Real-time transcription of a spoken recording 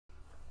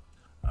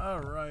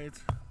Alright,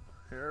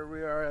 here we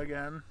are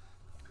again.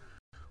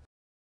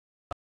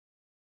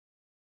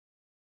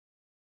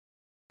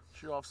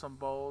 Shoot off some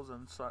bows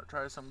and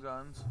try some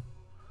guns.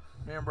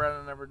 Me and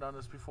Brandon never done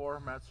this before.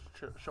 Matt's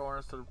showing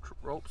us the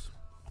ropes.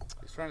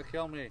 He's trying to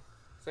kill me.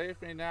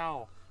 Save me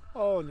now.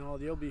 Oh no,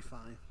 you'll be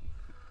fine.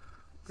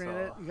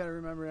 Granted, you gotta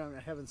remember I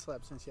haven't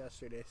slept since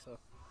yesterday, so.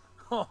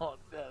 Oh,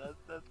 yeah,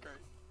 that's great.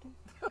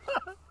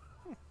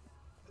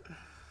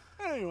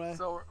 Anyway.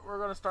 So we're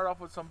going to start off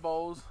with some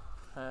bows.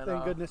 And,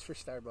 thank goodness for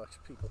Starbucks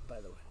people, by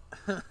the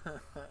way.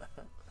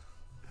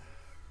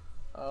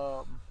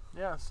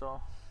 Yeah,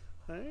 so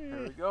Right.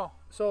 here we go.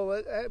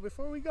 So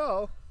before we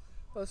go,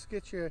 let's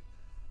get your,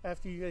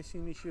 after you guys see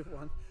me shoot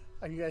one,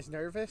 are you guys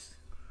nervous?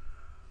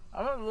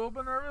 I'm a little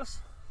bit nervous,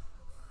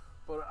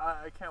 but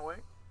I can't wait.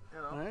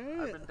 You know, Right.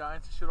 I've been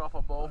dying to shoot off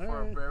a bow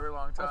for a very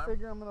long time. I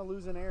figure I'm going to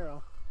lose an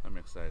arrow. I'm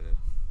excited.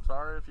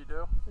 Sorry if you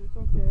do. It's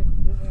okay.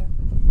 It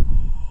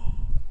happens.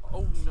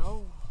 Oh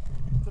no.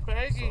 The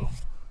baggie.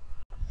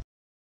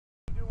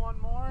 Do one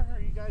more, or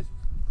you guys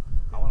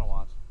I want to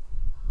watch.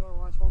 want to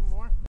watch one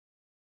more?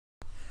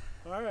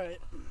 All right.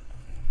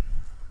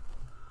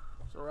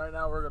 So right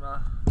now we're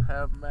gonna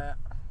have Matt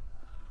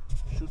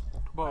shoot the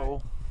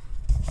bow.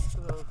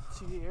 So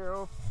see the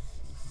arrow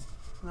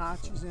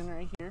notches in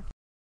right here,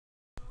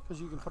 because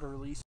you can put a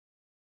release.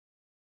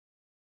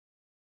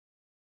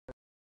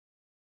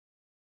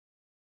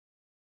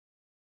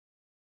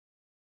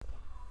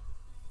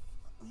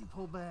 You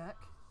pull back,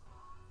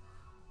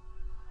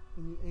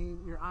 and you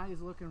aim. Your eye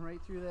is looking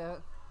right through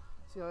that.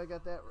 See how I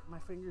got that? My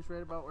fingers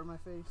right about where my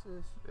face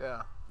is.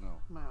 Yeah. No.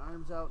 My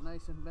arms out,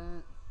 nice and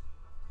bent.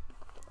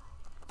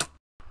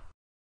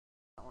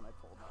 That one I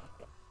pulled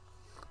out.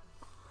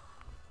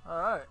 All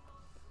right.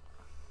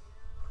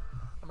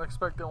 I'm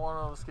expecting one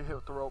of us get hit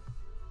with the rope.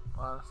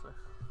 Honestly.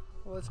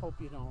 Well, let's hope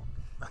you don't.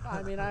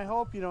 I mean, I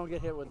hope you don't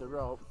get hit with the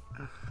rope.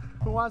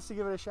 Who wants to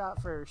give it a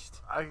shot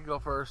first? I can go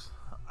first.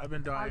 I've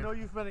been dying. I know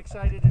you've been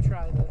excited to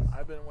try this.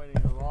 I've been waiting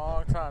a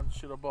long time to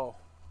shoot a bow.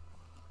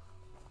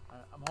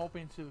 I'm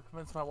hoping to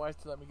convince my wife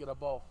to let me get a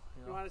bow.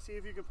 You want to see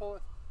if you can pull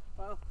it?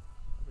 Well,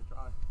 I can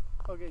try.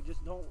 okay,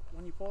 just don't.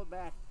 When you pull it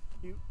back,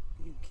 you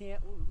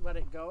can't let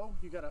it go.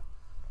 You gotta.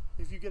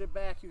 If you get it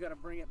back, you gotta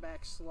bring it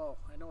back slow.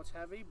 I know it's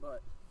heavy,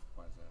 but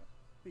Why is that?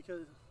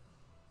 because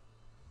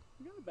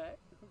you got it back.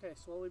 Okay,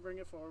 slowly bring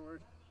it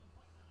forward.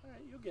 All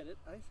right, you'll get it.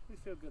 We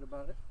feel good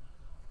about it.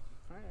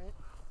 All right.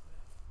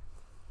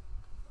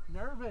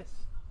 Nervous.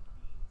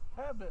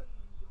 Habit.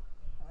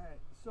 All right.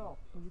 So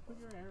when you put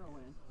your arrow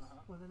in,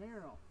 with an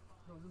arrow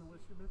goes in the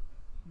whisker bit,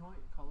 you want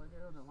your colored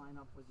arrow to line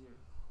up with your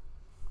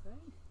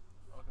thing.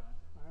 Okay.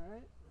 All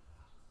right.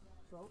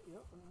 So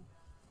yep.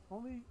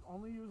 Only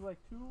use like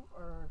 2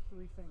 or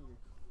 3 fingers.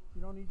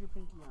 You don't need your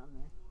pinky on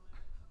there.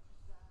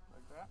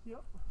 Like that?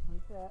 Yep.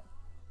 Like that.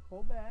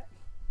 Pull back.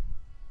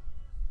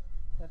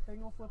 That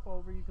thing will flip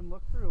over. You can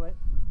look through it.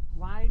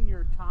 Line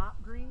your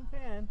top green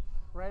pin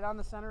right on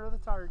the center of the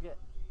target.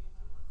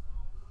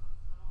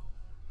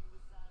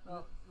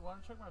 Now, you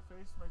want to check my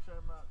face to make sure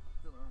I'm not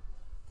gonna.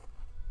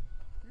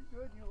 You're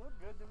good. You look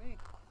good to me.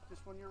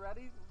 Just when you're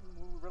ready,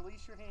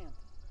 release your hand.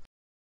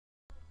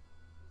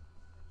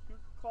 Too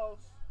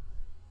close.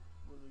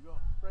 Where do we go?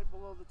 Right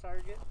below the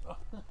target.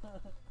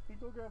 You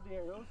go grab the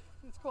arrows.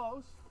 It's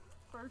close.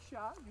 First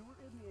shot. You were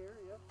in the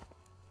area.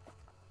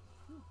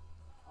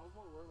 I was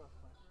more worried about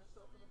smacking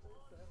myself in the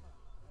face.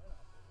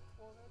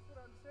 Well, that's what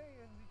I'm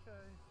saying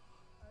because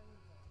I was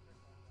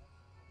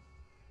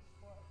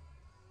what?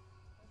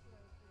 That's what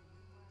I was saying.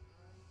 You're not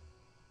right.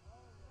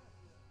 Oh, yeah.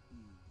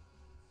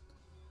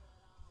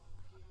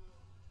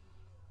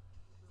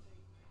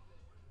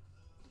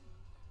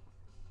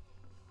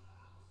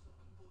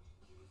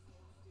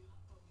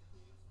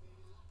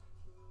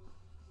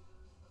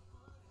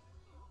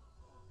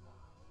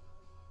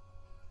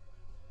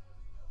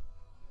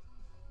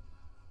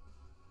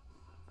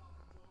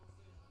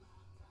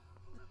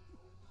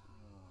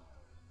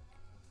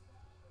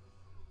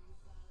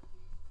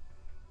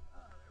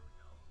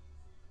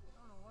 I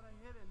don't know what I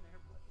hit in there,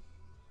 but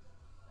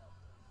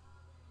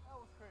that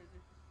was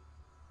crazy.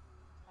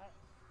 That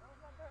was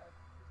not bad.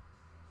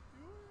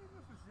 You were in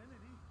the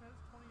vicinity. That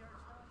was 20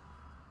 yards down.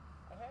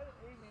 I had it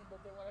aiming, but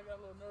then when I got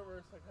a little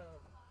nervous, I kind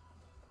of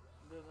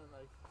didn't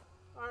like.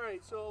 All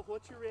right, so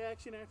what's your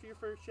reaction after your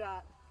first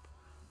shot?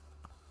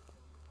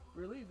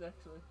 Relieved,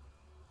 actually.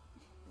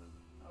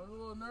 I was a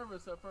little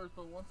nervous at first,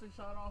 but once they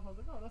shot off, I was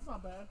like, oh, that's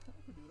not bad.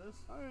 I can do this.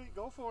 All right,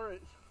 go for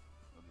it.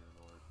 Oh dear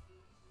Lord.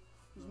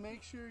 Just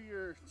make sure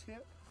your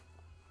tip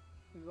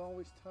is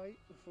always tight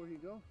before you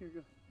go. Here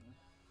you go.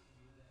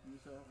 You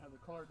just have the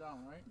color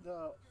down, right?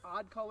 The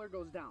odd color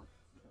goes down.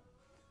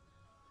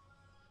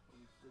 So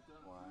you stick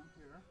that Why? on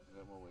here. Is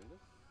that more weighted?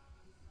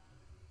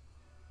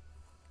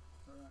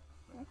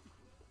 Alright.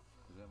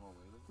 Is that more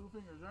weighted? 2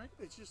 fingers, right?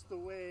 It's just the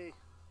way.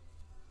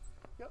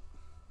 Yep.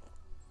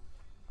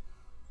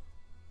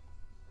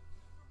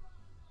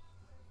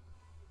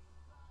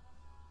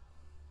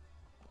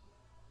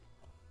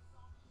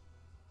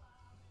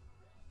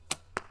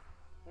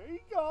 There you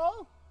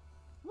go.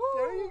 Woo!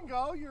 There There you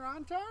go. You're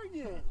on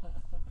target.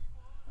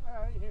 All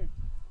right, here.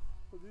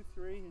 We'll do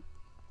 3.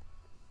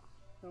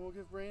 Then we'll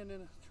give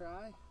Brandon a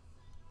try.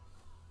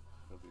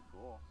 That'd be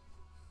cool.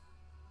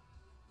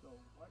 So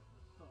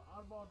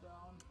oddball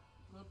down,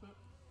 flip it.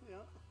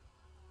 Yeah.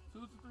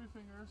 Suit the 3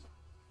 fingers.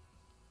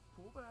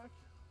 Pull back.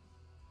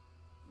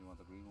 You want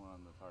the green one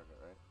on the target,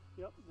 right?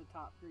 Yep, the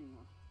top green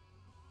one.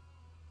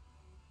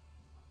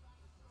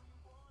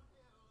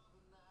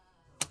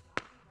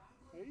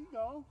 There you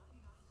go.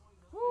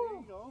 There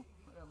you go.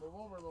 Yeah, move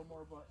over a little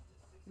more, but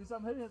at least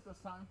I'm hitting it this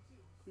time.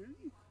 Here,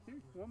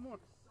 one more.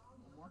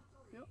 One more.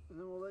 Yep, and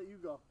then we'll let you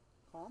go.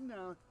 Calm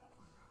down.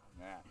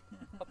 Nah.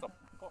 What the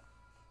fuck?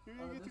 You're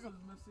gonna get This to go.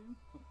 is missing.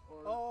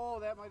 Or Oh,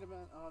 that might have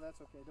been. Oh,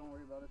 that's okay. Don't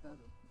worry about it then.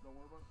 don't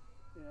worry about it.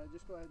 Yeah,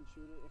 just go ahead and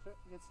shoot it. If it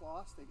gets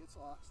lost, it gets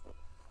lost.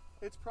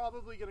 It's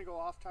probably gonna go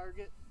off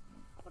target,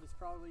 but it's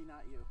probably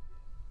not you.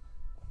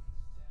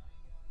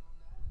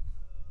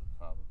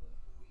 Probably.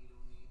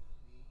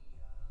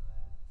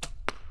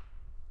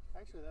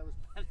 Actually, that was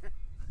better.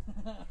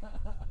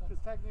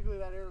 Because technically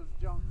that arrow's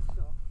junk.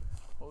 So.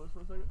 Hold this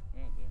for a second.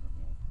 Yeah, damn it,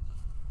 man.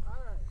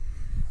 All right.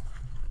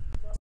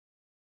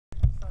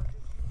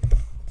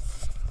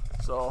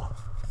 So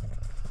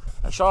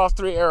I shot off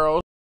 3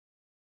 arrows.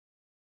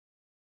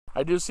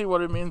 I do see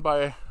what it means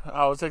by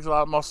how it takes a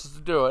lot of muscles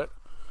to do it.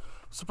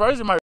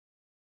 Surprisingly,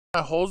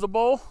 my holds the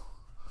bow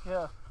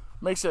Yeah.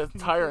 makes it Can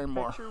tiring you take a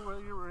more. picture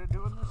while you were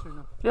doing this or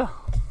no? Yeah.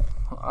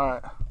 All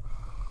right.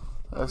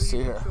 Let's see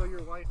You can here. show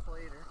your wife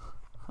later.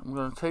 I'm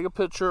gonna take a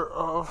picture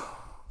of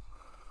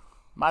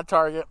my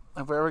target.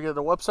 If I ever get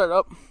the website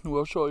up,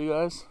 we'll show you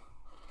guys.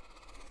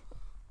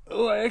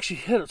 Oh, I actually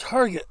hit a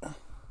target.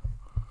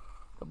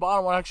 The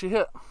bottom one actually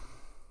hit.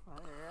 All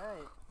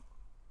right.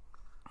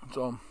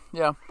 So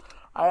yeah,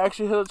 I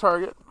actually hit a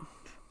target.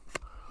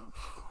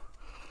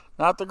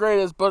 Not the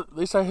greatest, but at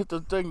least I hit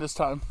the thing this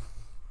time.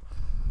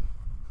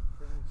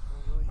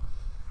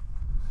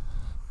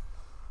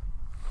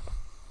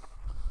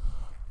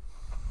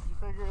 Did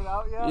you figure it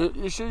out yet?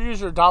 You should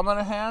use your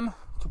dominant hand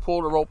to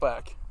pull the rope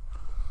back.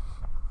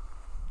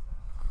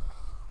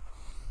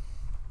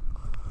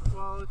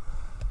 Well,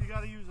 you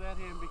got to use that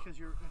hand because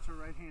it's a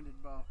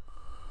right-handed bow.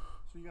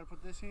 So you got to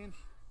put this hand,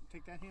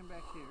 take that hand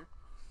back here.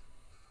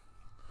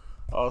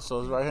 Oh, so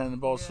it's right-handed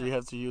bow, so Yeah. you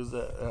have to use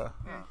that.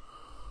 Yeah.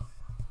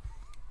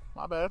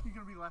 My bad. You're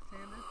gonna be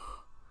left-handed.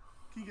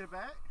 Can you get it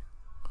back?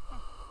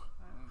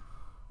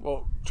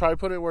 Well, try to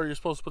put it where you're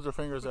supposed to put your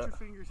fingers Put at. your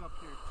fingers up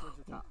here towards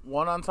the top.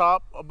 1 on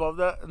top, above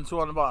that, and 2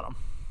 on the bottom.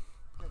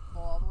 Okay,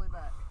 pull all the way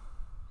back.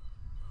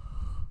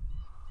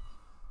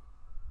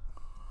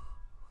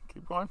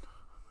 Keep going.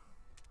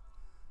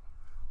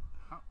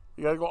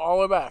 You gotta go all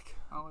the way back.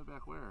 All the way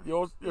back where?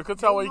 You can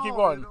tell when you keep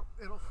going.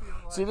 It'll feel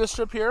like. See this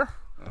strip here?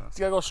 Yeah. You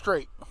gotta go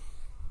straight.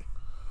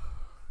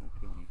 Don't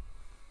kill me.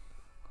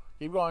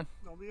 Keep going.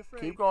 Don't be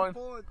afraid. Keep going.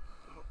 pulling.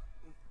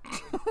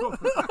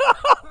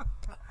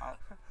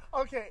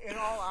 Okay, in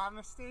all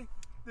honesty,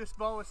 this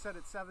bow is set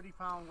at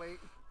 70-pound weight,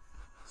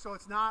 so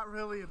it's not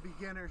really a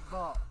beginner's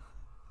bow.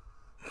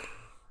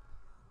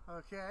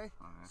 Okay?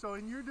 So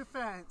in your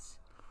defense,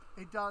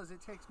 it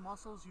takes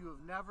muscles you have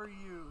never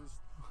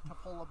used to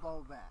pull a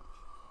bow back.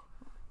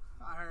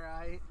 All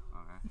right?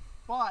 Okay.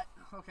 But,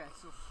 okay,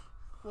 so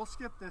we'll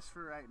skip this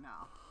for right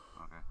now.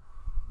 Okay.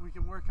 We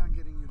can work on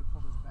getting you to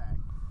pull this back.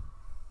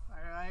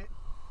 All right?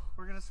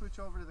 We're going to switch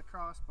over to the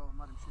crossbow and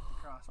let him shoot the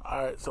crossbow.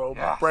 Alright, so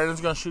Yes.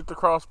 Brandon's gonna shoot the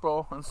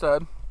crossbow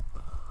instead.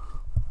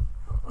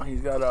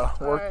 He's gotta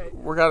Alright.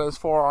 work out his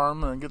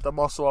forearm and get the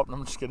muscle up.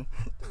 I'm just kidding.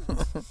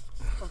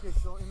 Okay,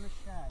 so in the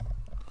shed,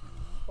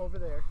 over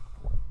there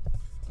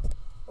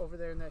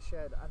in that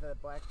shed,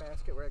 that black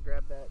basket where I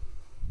grabbed that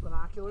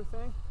binocular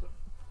thing,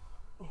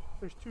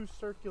 there's 2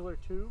 circular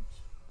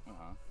tubes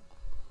Uh-huh.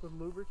 with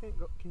lubricant.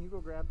 Can you go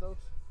grab those?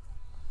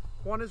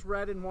 One is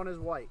red and one is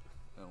white.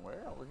 And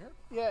where? Over here?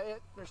 Yeah,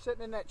 they're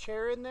sitting in that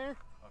chair in there,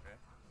 Okay.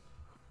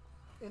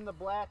 in the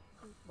black,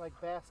 like,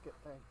 basket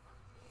thing.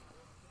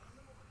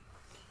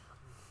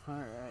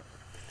 Alright.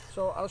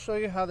 So I'll show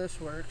you how this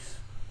works.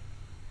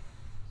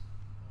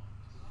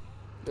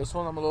 This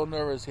one I'm a little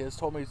nervous. He has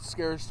told me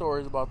scary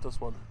stories about this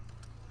one.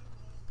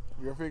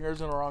 If your finger's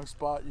in the wrong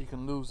spot, you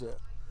can lose it.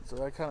 So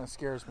that kind of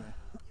scares me.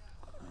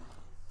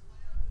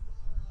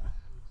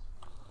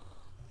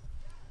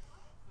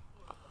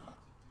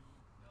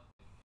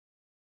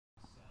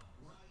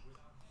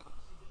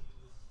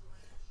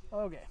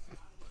 Okay.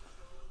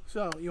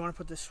 So you want to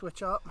put this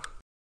switch up.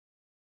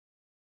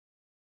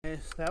 Okay,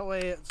 so that way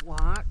it's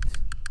locked.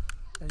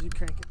 As you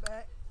crank it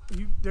back,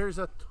 you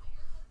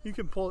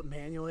can pull it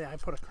manually. I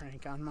put a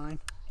crank on mine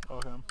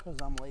Okay. because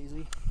I'm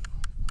lazy.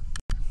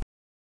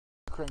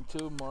 Crank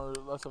 2, more or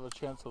less of a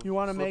chance of You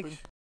want to slipping, make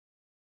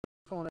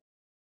pulling it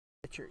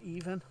that you're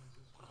even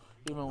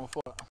even with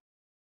foot.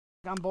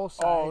 on both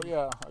Oh sides.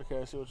 yeah.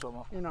 Okay, I see what you're talking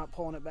about. You're not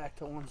pulling it back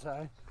to one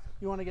side.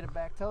 You want to get it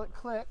back till it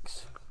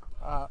clicks.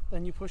 Uh,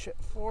 Then you push it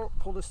forward,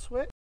 pull the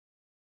switch.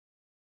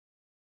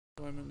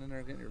 Women in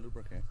there getting your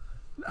lubricant.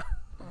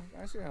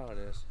 I see how it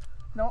is.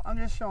 No, I'm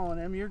just showing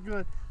him. You're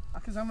good.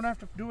 Because I'm going to have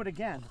to do it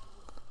again.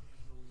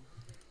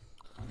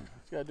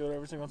 You gotta do it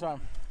every single time.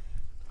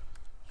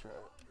 Try it.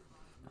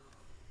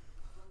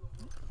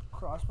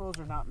 Crossbows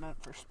are not meant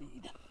for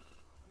speed.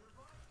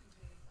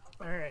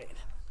 Alright.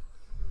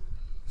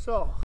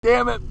 So.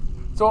 Damn it.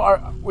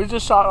 So we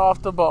just shot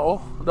off the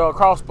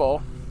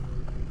crossbow.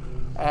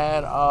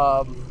 And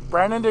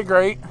Brandon did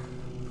great.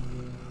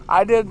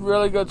 I did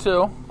really good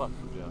too. Fuck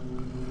you,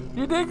 Jeff.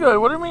 You did good.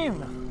 What do you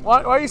mean?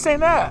 Why are you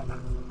saying that?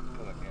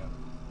 Because I can.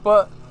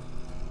 But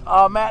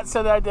Matt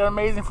said that I did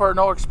amazing for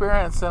no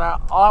experience, and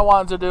all I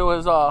wanted to do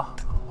is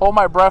hold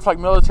my breath like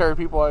military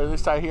people, at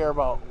least I hear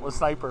about with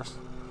snipers.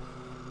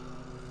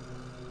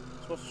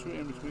 You're supposed to shoot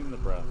in between the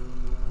breath.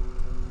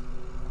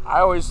 I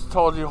always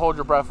told you hold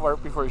your breath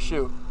right before you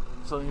shoot,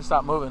 so you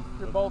stop moving.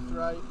 You're both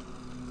right.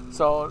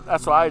 So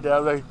that's what I did. I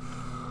was like,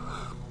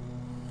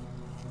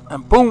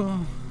 and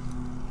boom.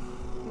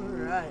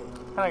 Alright.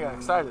 Kind of got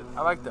excited.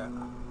 I like that.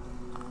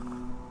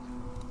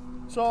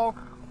 So,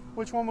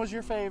 which one was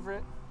your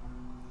favorite?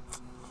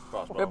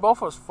 Crossbow. They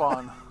both was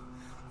fun.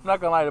 I'm not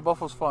gonna lie, they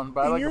both was fun,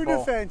 but I In like your the bow.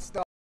 defense,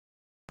 though,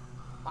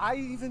 I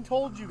even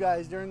told you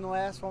guys during the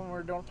last one we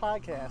were doing a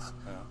podcast,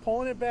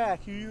 pulling it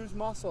back, you use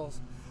muscles.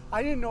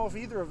 I didn't know if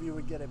either of you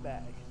would get it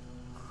back.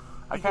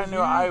 I kind of knew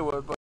I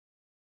would, but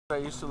I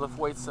used to lift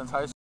weights since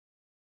high school.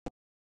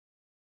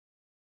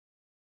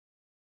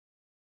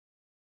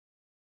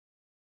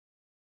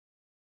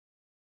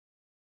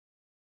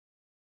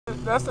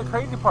 That's the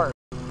crazy part.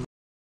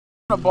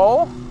 The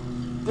bow,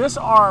 this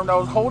arm that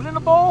was holding the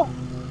bow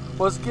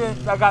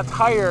I got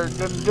tired,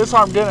 and this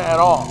arm didn't at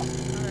all.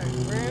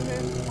 Alright,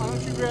 Brandon, why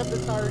don't you grab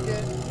the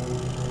target?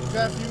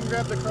 Jeff, you can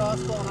grab the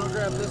crossbow and I'll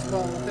grab this bow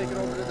and we'll take it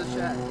over to the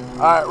shack.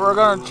 Alright, we're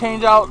gonna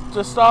change out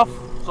this stuff,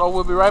 so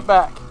we'll be right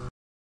back.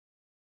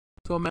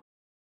 So I'm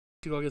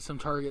to go get some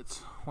targets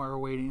while we're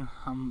waiting.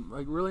 I'm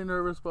like really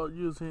nervous about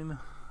using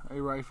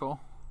a rifle.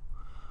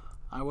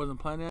 I wasn't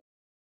planning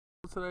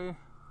it today,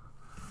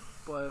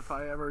 but if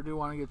I ever do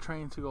want to get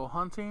trained to go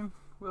hunting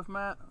with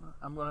Matt,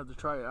 I'm gonna have to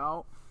try it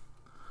out.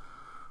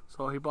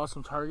 So he bought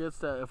some targets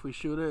that if we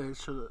shoot it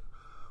should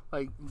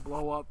like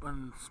blow up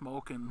and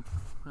smoke, and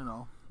you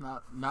know,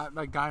 not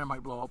like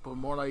dynamite blow up, but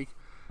more like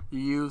you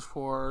use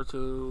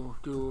to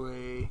do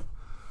a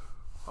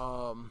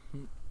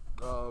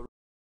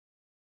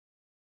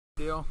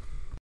deal.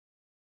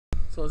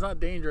 So it's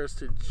not dangerous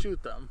to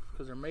shoot them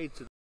because they're made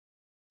to.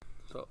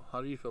 So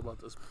how do you feel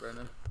about this,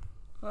 Brandon?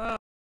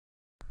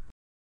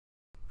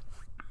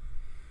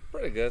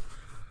 Pretty good.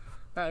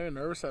 Not even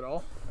nervous at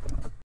all.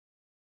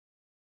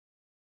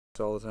 It's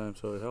all the time,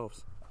 so it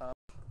helps. I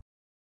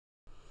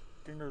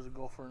think there's a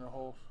gopher in the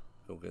hole.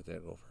 Go get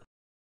that gopher.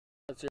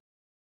 That's it.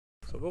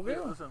 So go get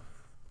Hey, it. listen.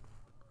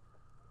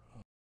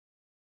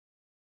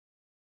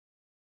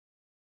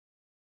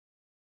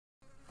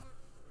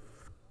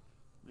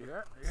 You hear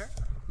it? You hear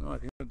it? No, I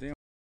can't. Damn.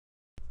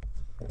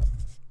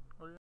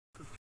 What are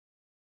you-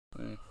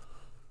 Hey.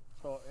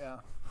 So yeah,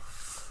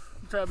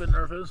 I'm a tad bit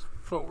nervous.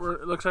 So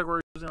it looks like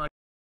we're using like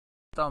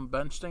down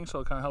bench thing,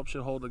 so it kind of helps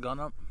you hold the gun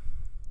up.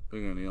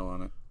 You're gonna kneel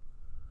on it.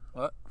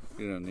 What?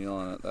 You're gonna kneel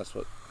on it. That's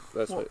what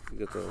you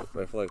get the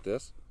rifle like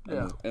this.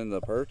 Yeah. In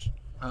the perch.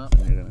 Uh-huh.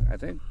 And you're gonna, I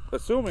think,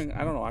 assuming,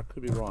 I don't know, I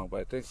could be wrong, but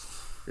I think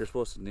you're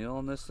supposed to kneel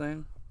on this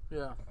thing,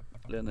 Yeah.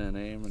 and then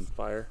aim and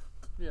fire.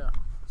 Yeah.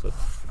 So it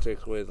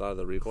takes away a lot of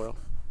the recoil.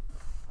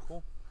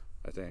 Cool.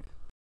 I think.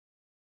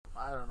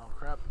 I don't know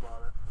crap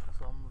about it,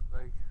 so I'm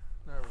like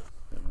nervous.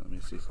 Yeah, let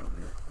me see something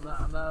here.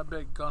 I'm not a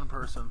big gun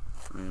person.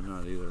 I mean, I'm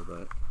not either,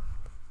 but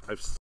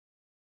I've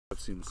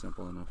seen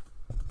simple enough.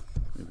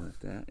 Maybe like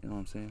that, you know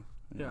what I'm saying?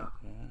 Maybe Yeah.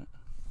 like that.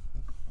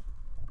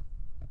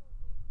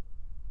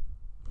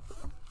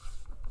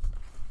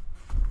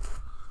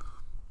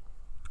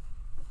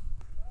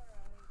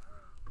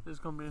 It's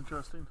gonna be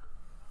interesting.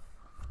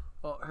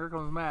 Well, here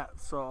comes Matt.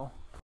 So,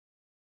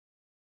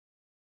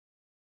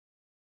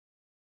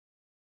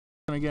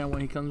 and again,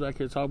 when he comes back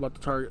here to talk about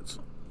the targets.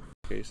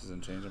 Cases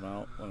and change them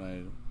out when I,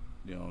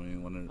 you know, I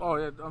mean, when Oh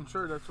yeah, I'm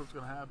sure that's what's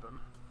gonna happen.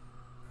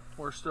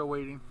 We're still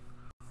waiting.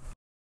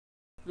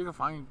 You can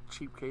find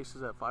cheap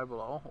cases at Five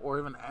Below or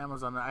even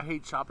Amazon. I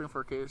hate shopping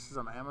for cases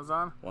on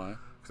Amazon why?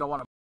 because I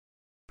want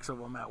 6 of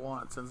them at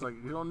once. And it's like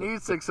you don't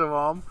need 6 of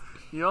them.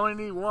 You only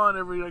need one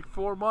every like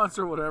 4 months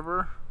or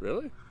whatever.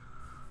 Really?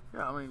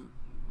 Yeah, I mean,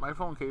 my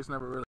phone case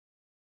never really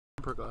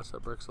tempered glass.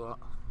 That breaks a lot.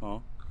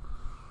 Oh.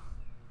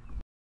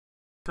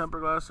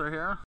 Tempered glass right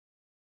here.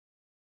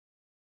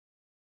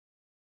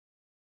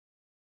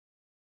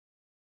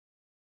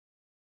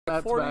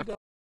 That's back. $40.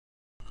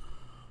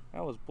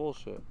 That was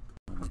bullshit.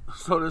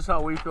 So this is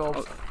how we feel.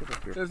 Oh, get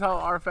up here. This is how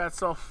our fat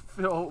self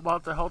feel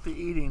about the healthy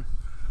eating.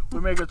 We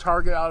make a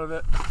target out of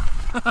it.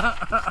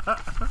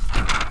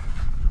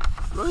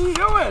 What are you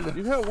doing?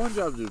 You have one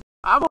job to do.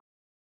 I'm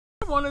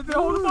wanted to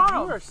hold the You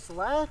bottom. are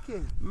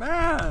slacking.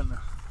 Man.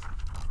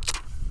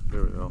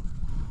 There we go.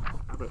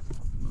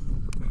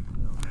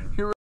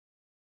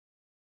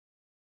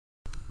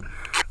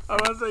 I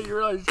was gonna say, you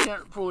realize you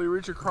can't fully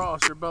reach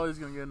across. Your belly's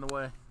gonna get in the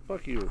way.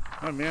 Fuck you.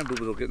 My man boob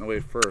will get in the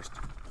way first.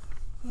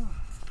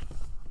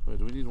 Wait,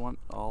 do we need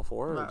all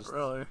four? Or Not just... Not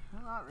really.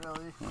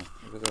 really. Oh,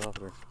 look at that off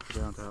there. Put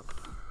it on top.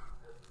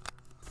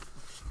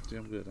 See,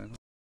 I'm good. I know.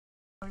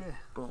 Okay.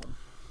 Boom.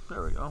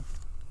 There we go.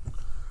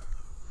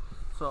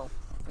 So,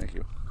 Thank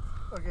you.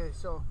 Okay,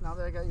 so now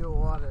that I got you a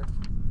water,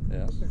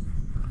 Yes.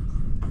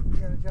 I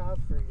got a job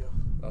for you.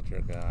 Oh, dear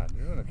God.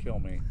 You're going to kill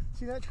me.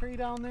 See that tree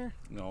down there?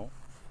 No.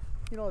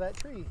 You know that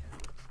tree?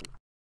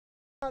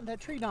 That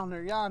tree down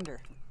there,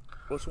 yonder.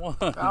 Which one?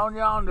 down You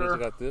yonder.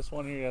 got this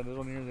one here, you got this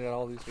one here, you got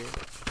all these here.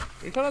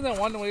 Are you talking about that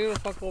one way the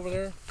fuck over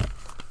there?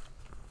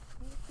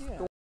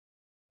 Yeah.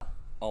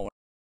 Oh.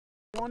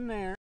 One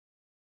there.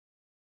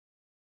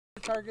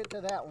 Target to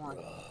that one.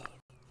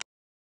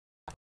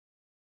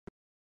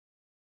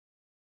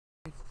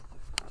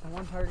 And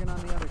one target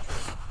on the other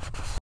tree.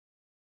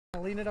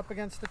 I'll lean it up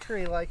against the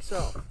tree like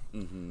so.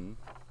 Mm-hmm.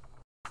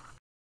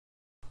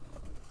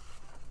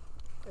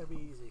 It'll be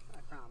easy,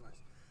 I promise.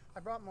 I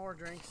brought more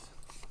drinks.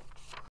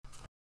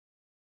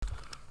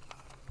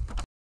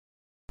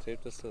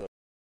 Tape this to the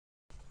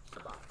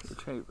Box. The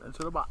tape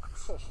into the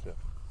box. shit.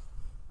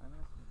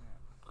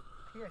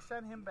 Yeah, I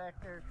sent him back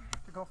there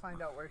to go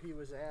find out where he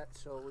was at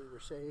so we were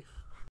safe.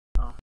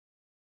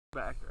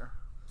 Back there.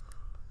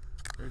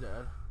 Your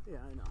dad. Yeah,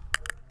 I know.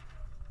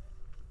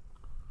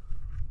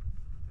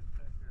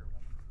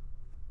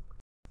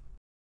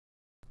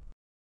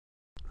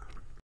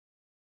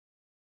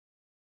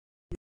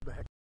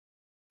 Back.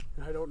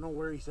 And I don't know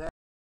where he's at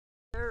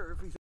there or if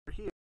he's over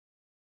here.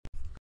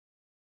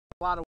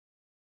 A lot of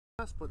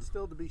us, but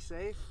still to be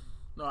safe.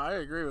 No, I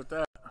agree with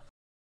that.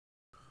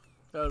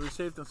 Gotta be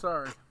safe than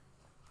sorry.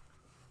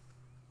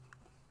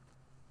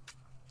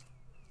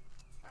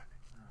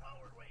 While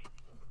we're waiting.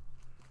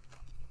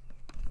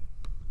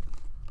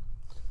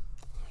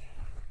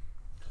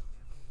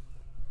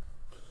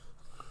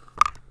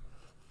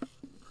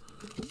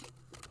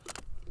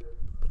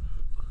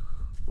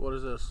 What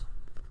is this?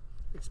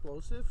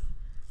 Explosive?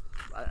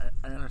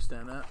 I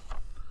understand that.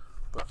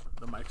 But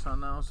the mic's on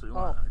now, so you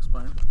want Oh. to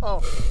explain? Oh,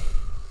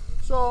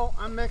 so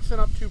I'm mixing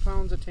up 2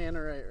 pounds of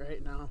tannerite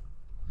right now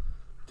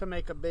to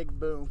make a big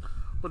boom.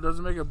 But does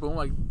it make a boom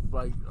like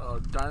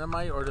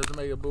dynamite, or does it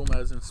make a boom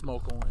as in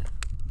smoke only?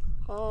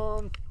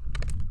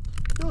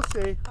 You'll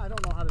see. I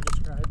don't know how to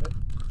describe it.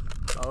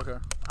 Oh, okay.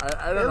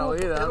 I don't know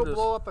either. I'm It'll just,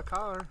 blow up a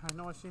car. I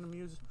know I've seen them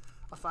use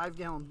a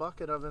 5-gallon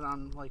bucket of it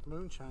on like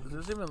moonshine. is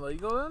this even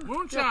legal then?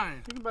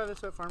 Moonshine. You can buy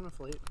this at Farm and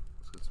Fleet.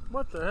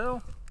 What the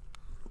hell?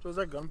 So is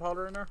that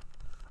gunpowder in there?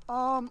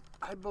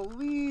 I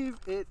believe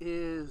it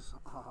is.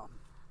 I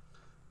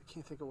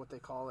can't think of what they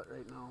call it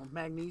right now.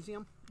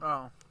 Magnesium.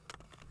 Oh,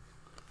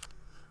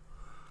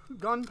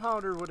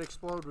 Gunpowder would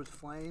explode with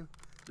flame.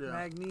 yeah.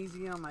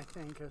 Magnesium, I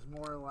think, is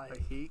more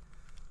Like heat?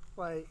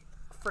 like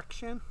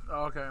friction.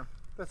 Oh, okay.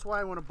 That's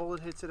why when a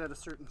bullet hits it at a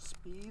certain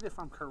speed, if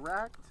I'm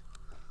correct.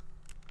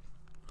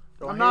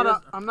 Don't I'm hate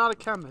us- not a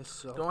chemist,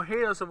 so Don't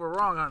hate us if we're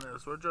wrong on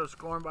this. We're just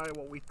going by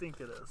what we think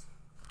it is.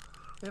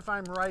 if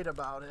I'm right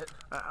about it.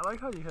 I like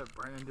how you have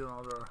Brandon doing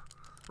all the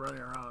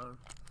running around.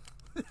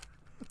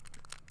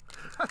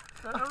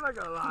 I'm not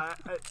gonna lie.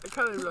 I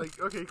kind of like,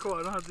 okay, cool.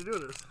 I don't have to do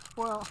this.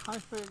 Well, I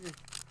figured.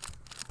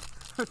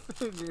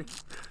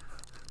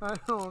 I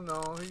don't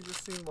know. He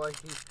just seemed like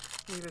he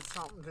needed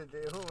something to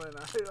do, and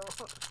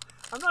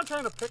I'm not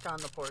trying to pick on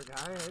the poor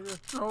guy.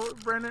 No,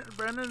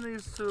 Brandon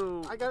needs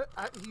to.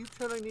 You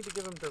said I need to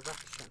give him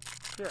direction.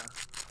 Yeah.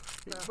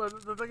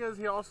 But the thing is,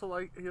 he also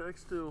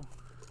likes to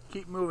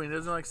keep moving. He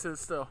doesn't like sit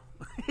still.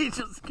 He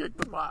just kicked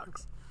the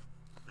box.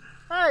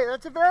 Hey,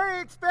 that's a very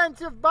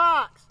expensive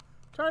box.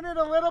 Turn it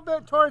a little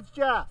bit towards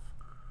Jeff.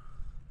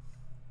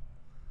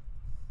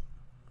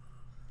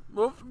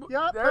 Move.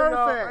 Yep, There you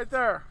go, perfect. right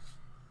there.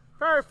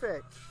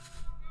 Perfect.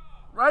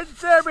 Right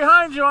there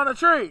behind you on the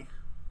tree.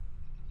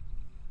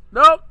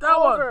 Nope, that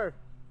one. Over.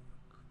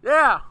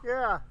 Yeah.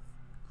 Yeah.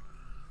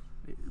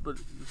 But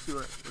you see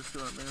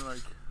what I mean?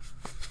 Like,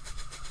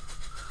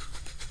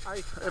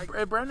 I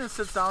if Brandon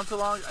sits down too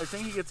long, I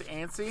think he gets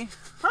antsy.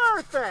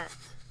 perfect.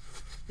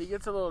 He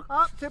gets a little.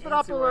 Up, tip it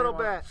up a antsy where he little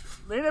wants-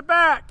 bit. Lean it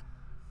back.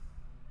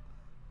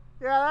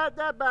 Yeah,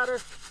 that better.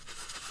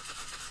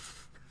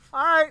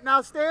 All right,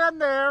 now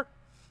stand there.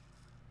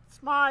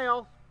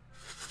 Smile.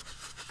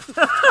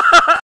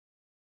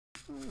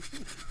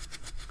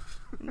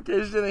 In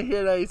case you didn't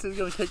hear that, he said he's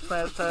gonna kick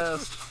Matt's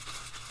ass.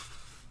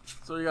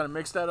 So you gotta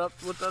mix that up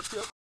with that.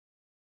 Yep.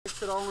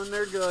 Mix it all in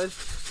there good.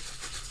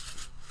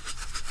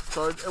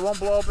 So it won't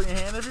blow up in your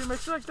hand if you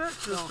mix it like that.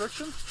 Just No.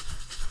 friction.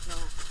 No.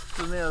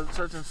 Doesn't it have a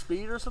certain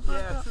speed or something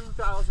Yeah, like that?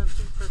 2,000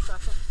 feet per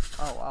second.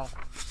 Oh wow.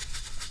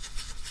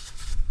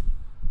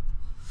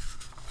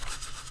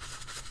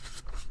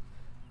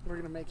 We're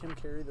gonna make him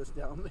carry this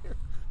down there.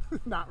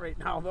 Not right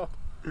now though.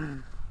 I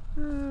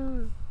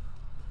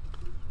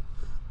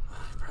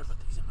probably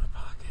put these in my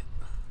pocket.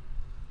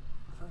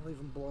 I'll leave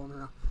them blowing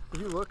around. If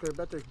you look, I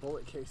bet there's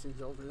bullet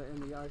casings over there in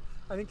the yard.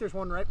 I think there's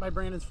one right by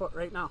Brandon's foot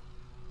right now.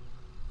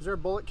 Is there a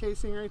bullet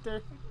casing right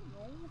there?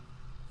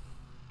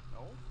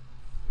 No.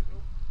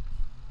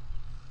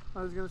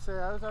 I was gonna say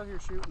I was out here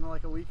shooting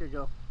like a week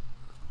ago.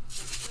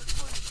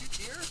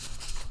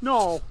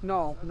 No.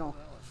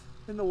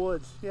 In the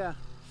woods, yeah.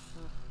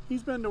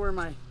 He's been to where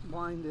my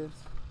blind is.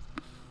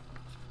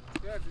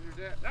 Yeah, because your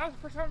dad. That was the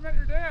first time I met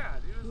your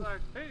dad. He was like,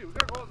 "Hey, we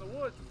gotta go out in the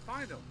woods and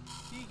find him."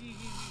 He.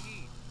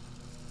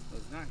 Well,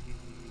 it's not he.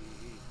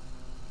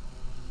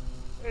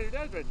 Hey, your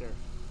dad's right there.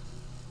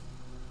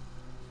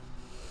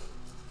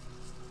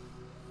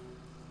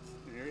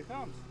 And here he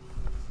comes.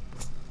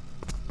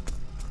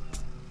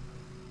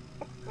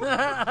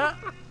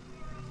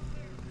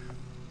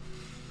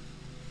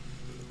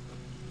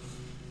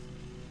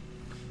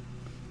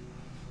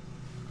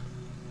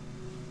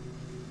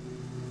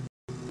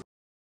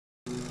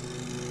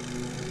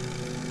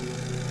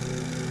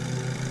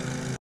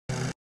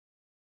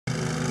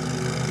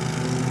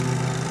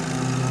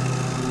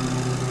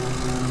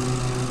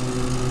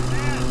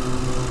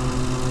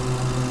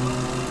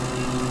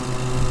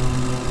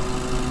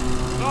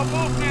 Go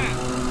move,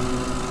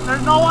 man.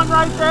 There's no one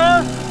right there?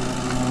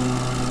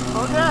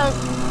 Okay.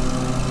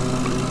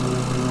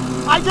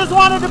 I just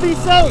wanted to be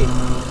safe.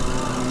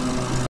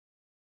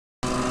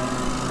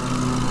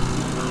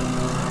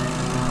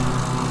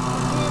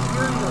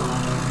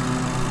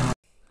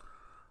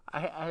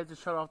 I had to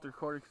shut off the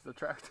recording because the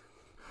tractor,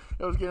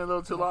 it was getting a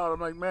little too loud. I'm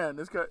like, man,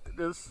 this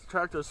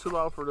tractor is too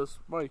loud for this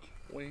mic.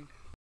 Wink.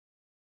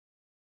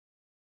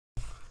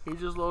 He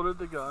just loaded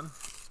the gun.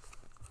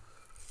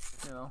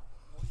 You know.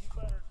 Well, you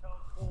better tell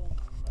Coleman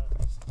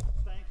that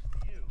thanks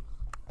to you,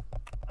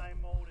 I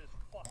mowed his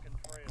fucking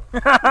trail.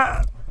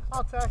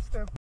 I'll text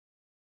him.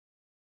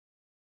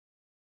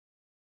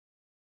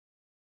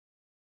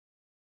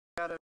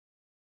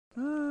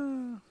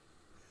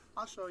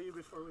 I'll show you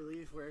before we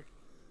leave where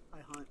I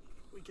hunt.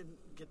 We can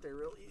get there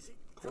real easy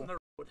from the road.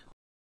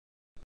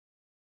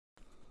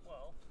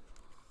 Well,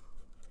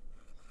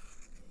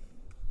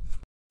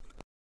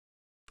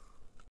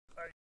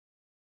 are you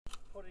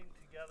putting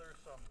together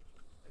some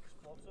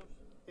explosives?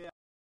 Yeah.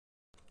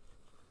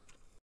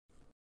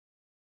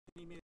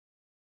 You mean-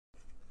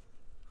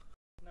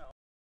 No.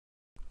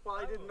 Well,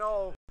 I didn't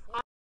know. I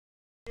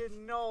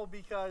didn't know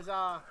because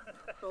the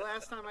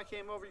last time I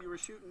came over, you were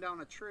shooting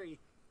down a tree.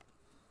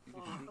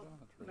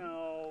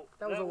 No.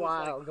 That was a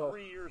while like ago.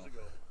 3 years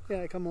ago.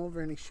 Yeah, I come over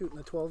and he's shooting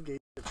a 12 gauge.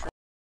 That's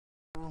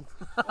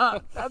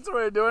the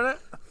way of doing it.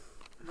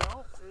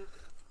 No.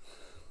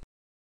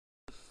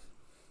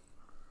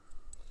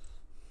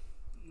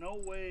 No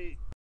way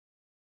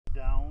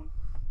down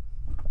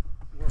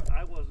where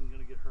I wasn't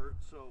going to get hurt,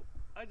 so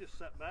I just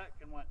sat back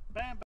and went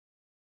bam, bam.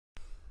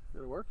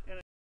 Did it work?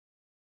 And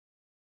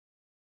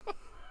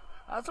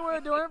That's the way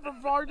of doing it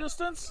from far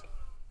distance.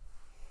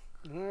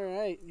 All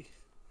right.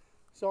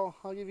 So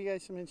I'll give you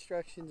guys some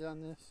instructions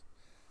on this.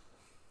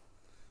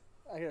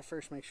 I gotta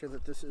first make sure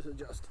that this is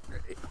adjusted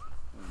right.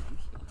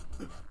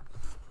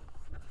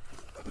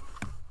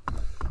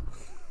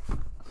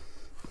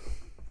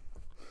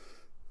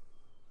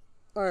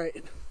 All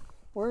right.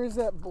 Where is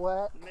that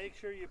black? Make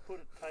sure you put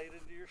it tight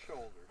into your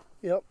shoulder.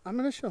 Yep, I'm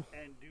gonna show.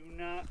 And do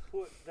not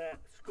put that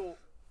scope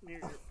near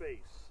your face.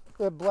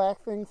 The black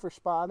thing for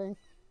spotting.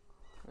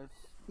 I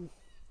think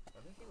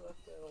he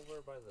left that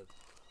over by the.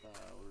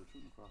 We were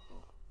shooting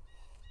crossbow.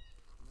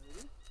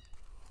 Maybe.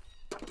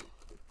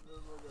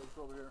 There's little guys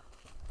over here.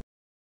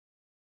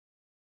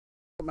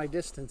 What my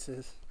distance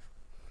is.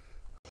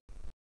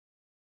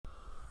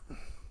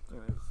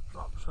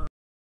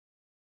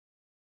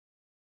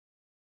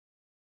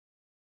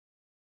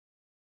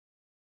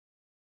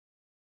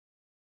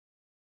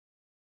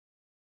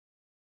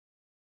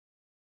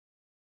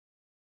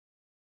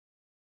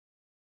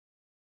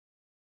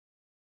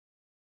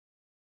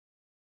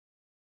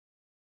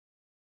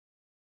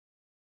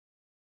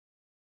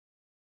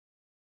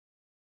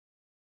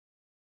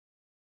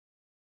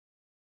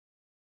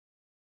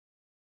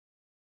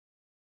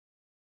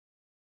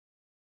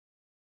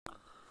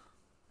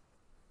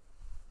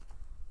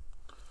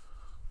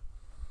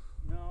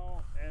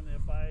 No, and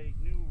if I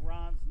knew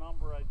Ron's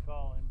number, I'd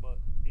call him, but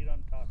he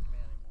doesn't talk to me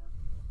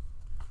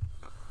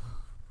anymore.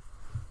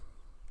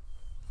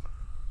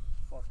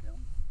 Fuck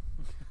him.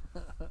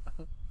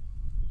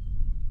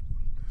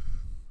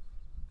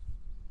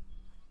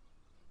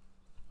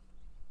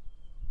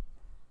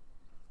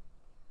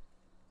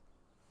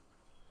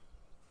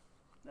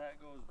 That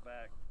goes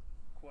back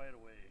quite a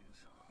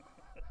ways.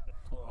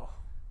 Oh,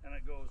 And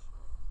it goes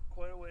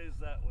quite a ways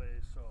that way,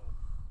 so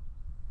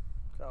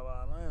got a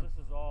lot of land. this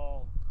is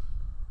all.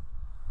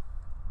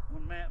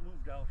 When Matt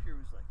moved out here, he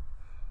was like,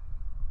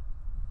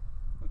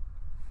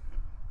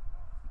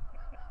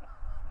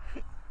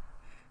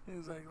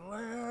 He's like,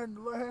 land.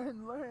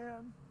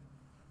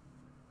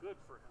 good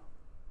for him.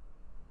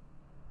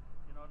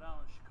 You know, down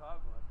in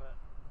Chicago, I bet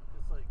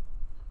it's like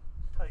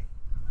tight.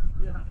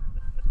 Yeah.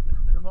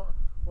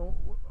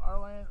 Our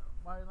land,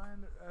 my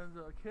land as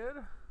a kid,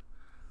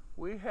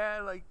 we had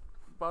like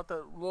about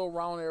that little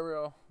round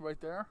area right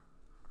there.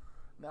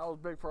 And that was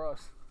big for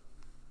us.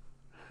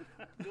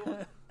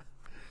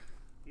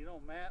 You know,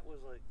 Matt was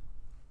like,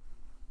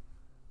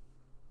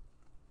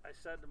 I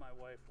said to my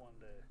wife one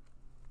day,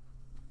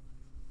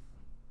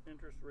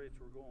 interest rates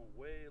were going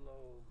way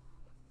low,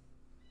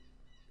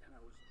 and and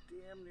I was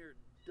damn near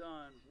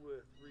done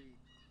with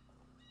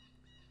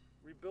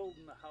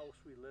rebuilding the house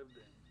we lived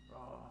in.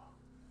 Oh.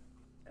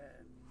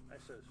 And I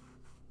says,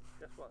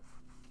 guess what?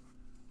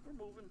 We're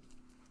moving.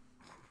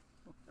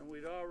 And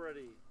we'd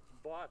already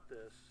bought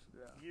this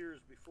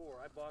years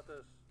before. I bought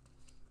this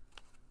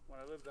when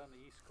I lived on the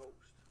East Coast.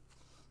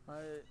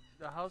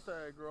 The house that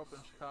I grew up in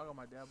Chicago,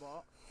 my dad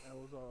bought. It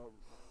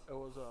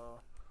was a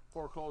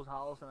foreclosed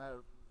house, and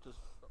had just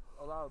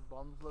a lot of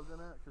bums lived in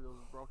it because it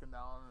was broken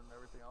down and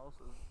everything else.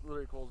 It was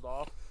literally closed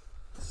off.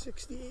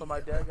 68. So my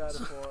dad got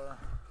it for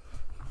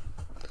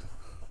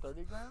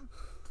 30 grand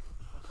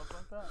or something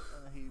like that,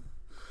 and he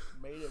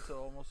made it to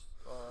almost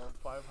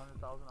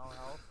 $500,000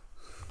 house.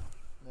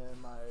 And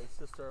then my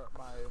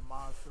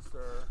mom's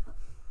sister,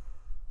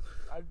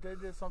 they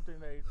did something.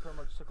 They pretty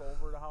much took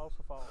over the house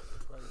without,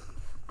 like,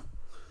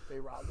 they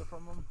robbed it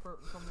from them for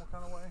some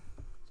kind of way.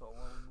 So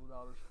when we moved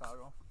out of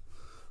Chicago,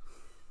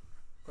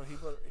 but he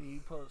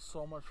put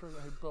so much. He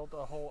built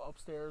a whole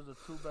upstairs, the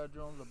 2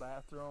 bedrooms, a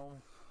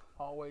bathroom,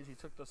 hallways. He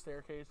took the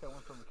staircase that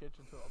went from the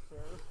kitchen to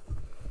upstairs,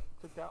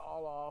 took that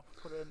all off,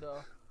 put in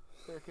the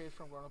staircase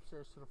from going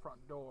upstairs to the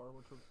front door,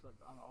 which was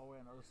on the hallway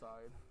on the other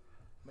side.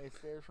 Made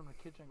stairs from the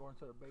kitchen going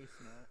to the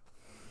basement.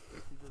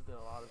 He just did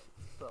a lot of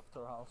stuff to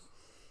the house.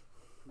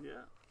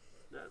 Yeah,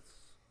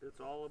 it's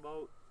all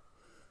about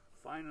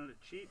finding it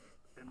cheap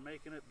and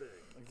making it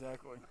big.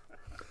 Exactly.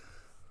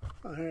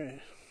 All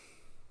right.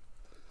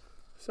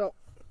 So,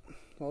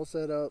 all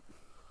set up.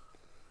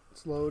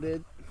 It's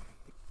loaded.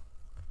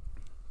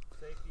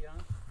 Safety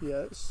on?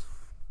 Yes.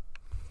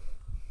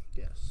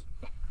 Yes.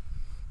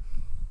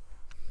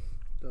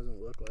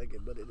 Doesn't look like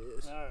it, but it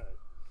is. All right.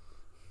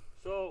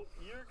 So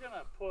you're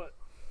gonna put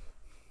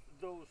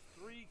those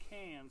 3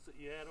 cans that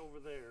you had over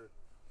there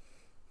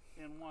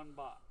in one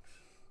box.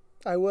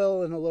 I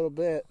will in a little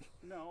bit.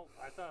 No,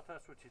 I thought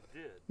that's what you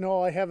did.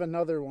 No, I have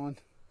another one.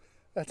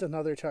 That's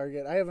another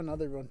target. I have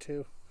another one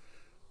too.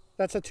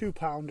 That's a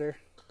 2-pounder.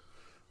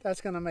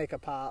 That's gonna make a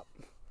pop.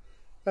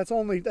 That's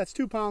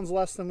 2 pounds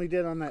less than we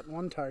did on that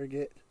one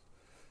target.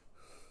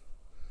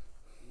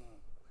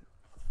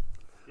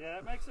 Yeah,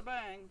 it makes a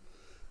bang.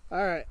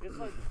 All right. It's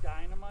like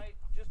dynamite,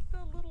 just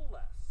a little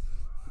less.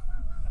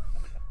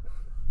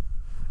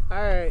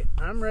 All right.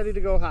 I'm ready to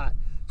go hot.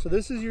 So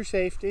this is your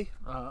safety.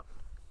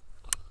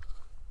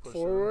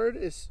 Forward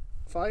is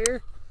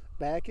fire.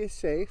 Back is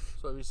safe.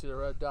 So if you see the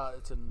red dot,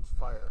 it's in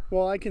fire.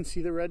 Well, I can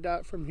see the red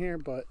dot from here,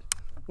 but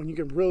when you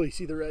can really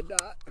see the red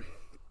dot.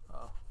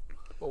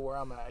 Well, where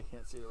I'm at, I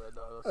can't see the red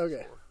dot. That's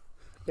Okay.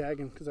 Yeah, I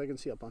can, because I can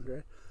see up under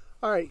it.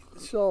 All right,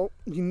 so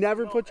you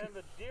never put your... And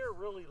the deer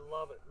really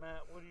love it,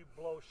 Matt, when you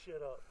blow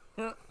shit up.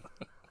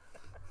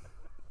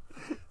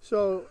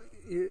 So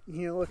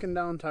you're looking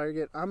down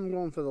target. I'm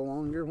going for the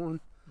longer one.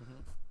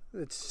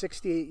 Mm-hmm. It's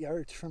 68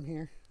 yards from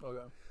here.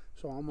 Okay.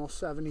 So almost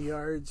 70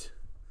 yards.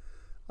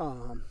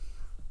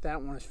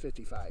 That one is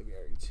 55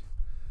 yards.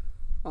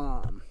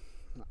 I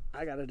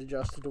got it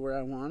adjusted to where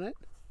I want it.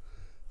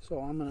 So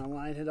I'm going to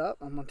line it up.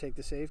 I'm going to take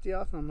the safety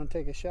off, and I'm going to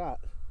take a shot.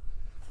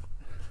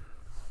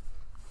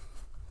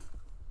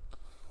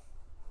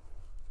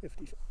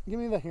 50. Give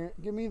me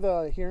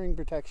the hearing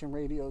protection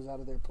radios out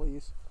of there,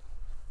 please.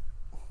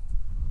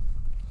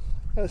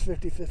 That was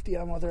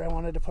 50-50 on whether I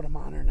wanted to put them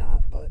on or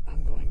not, but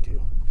I'm going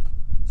to.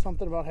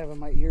 Something about having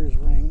my ears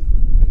ring.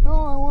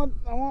 No,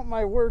 I want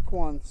my work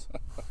ones.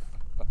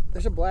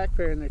 There's a black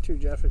pair in there too,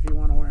 Jeff, if you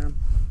want to wear them.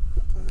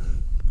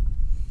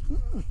 I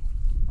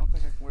don't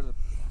think I can wear the...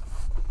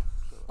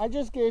 I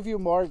just gave you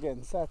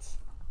Morgan's. I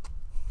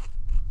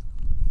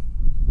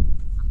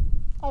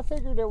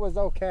figured it was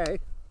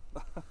okay.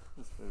 I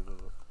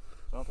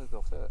don't think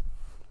they'll fit.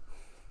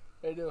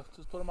 They do.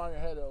 Just put them on your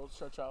head. It'll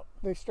stretch out.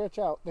 They stretch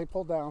out. They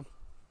pull down.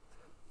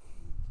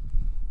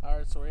 All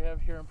right, so we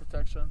have hearing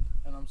protection,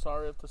 and I'm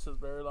sorry if this is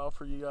very loud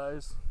for you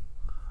guys.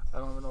 I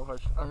don't even know if I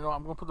should. I'm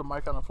going to put the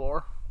mic on the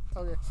floor.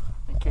 Okay.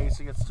 In case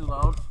it gets too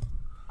loud.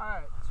 All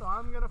right, so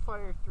I'm going to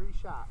fire 3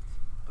 shots.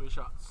 3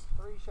 shots.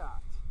 3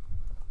 shots.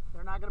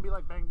 They're not going to be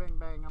like bang, bang,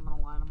 bang. I'm going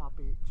to line them up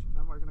each. And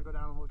then we're going to go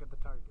down and look at the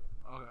target.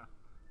 Okay.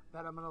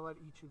 Then I'm going to let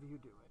each of you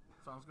do it.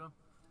 Sounds good.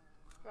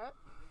 Okay.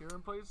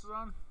 Hearing plates is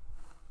on?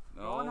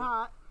 No. Going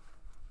hot.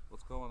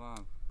 What's going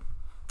on?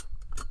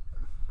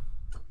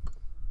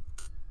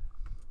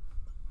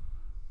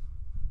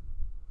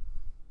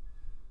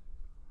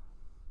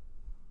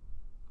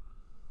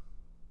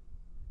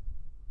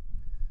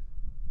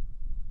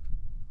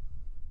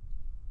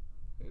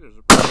 Hey, there's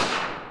a...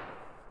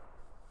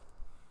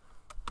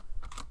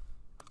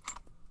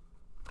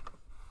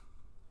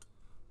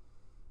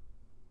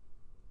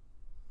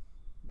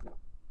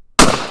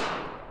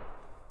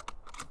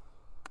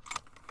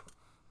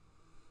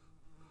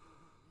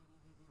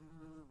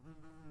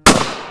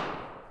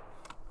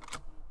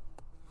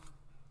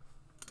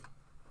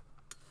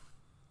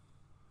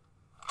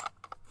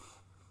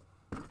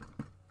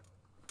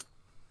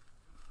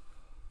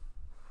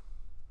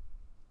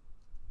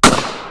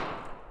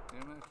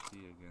 MFT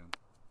again.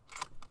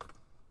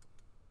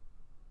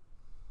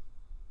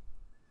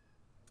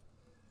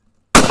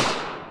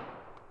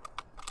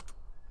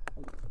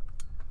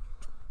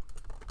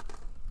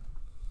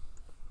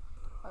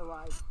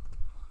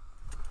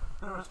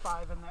 There was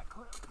 5 in that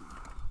clip.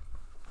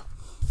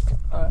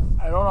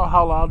 I don't know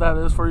how loud that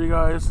is for you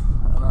guys,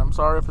 and I'm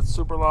sorry if it's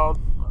super loud.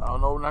 I'll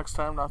know next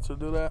time not to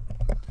do that.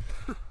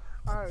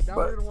 Alright, now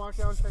we're going to walk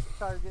down and check the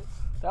targets.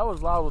 That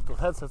was loud with the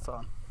headsets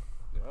on.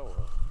 Yeah,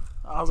 well.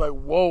 I was like,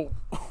 whoa,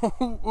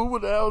 who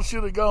the hell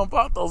should have gone and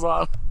put those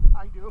on?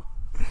 I do.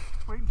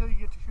 Wait until you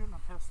get to shooting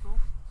a pistol.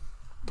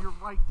 You're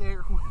right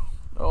there.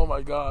 Oh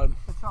my God.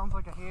 It sounds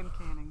like a hand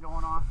cannon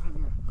going off in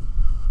your...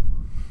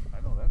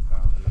 I know that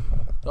sound,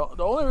 dude.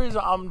 The only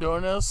reason I'm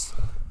doing this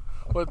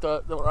with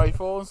the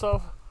rifle and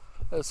stuff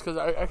is because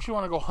I actually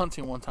want to go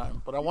hunting one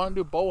time. But I want to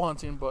do bow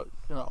hunting, but,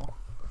 you know,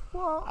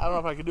 Well, I don't know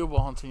if I can do bow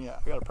hunting yet.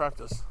 I got to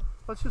practice.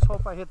 let's just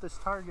hope I hit this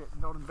target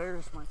and don't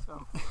embarrass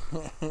myself.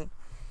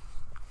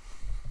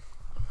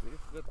 See,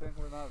 it's a good thing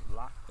we're not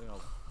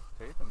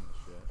taping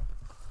this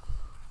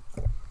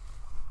shit.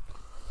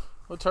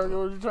 What target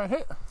were you trying to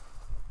hit?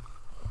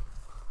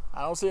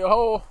 I don't see a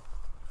hole.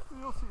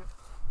 You'll see it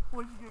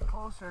when you get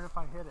closer if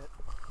I hit it.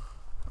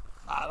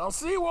 I don't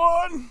see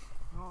one.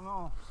 I don't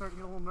know. Starting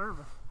to get a little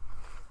nervous.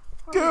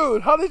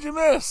 Dude, how did you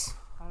miss?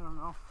 I don't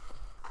know.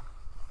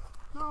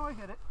 No, I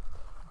hit it.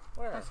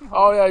 Where? I see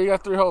Oh, holes. yeah, you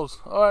got 3 holes.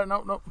 All right,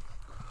 nope.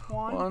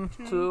 1, 1,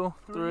 2,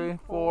 3,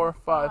 4,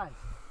 5.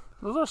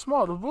 Those are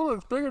small. The bullet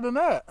looks bigger than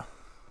that.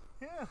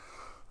 Yeah.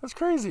 That's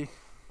crazy.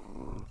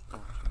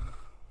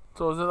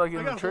 So is it like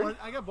in the tree?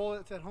 I got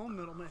bullets at home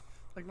that'll make,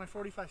 like my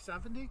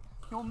 45-70.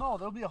 You'll know.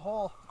 There'll be a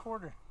whole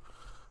quarter.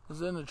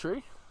 Is it in the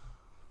tree?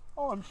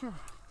 Oh, I'm sure.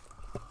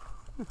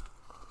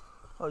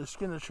 Oh, you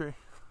skinned the tree.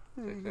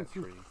 Yeah, you Take can that see.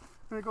 tree.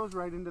 And it goes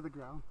right into the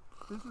ground.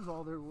 This is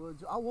all their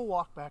woods. We'll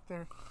walk back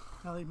there.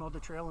 Now they mowed the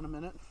trail in a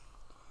minute.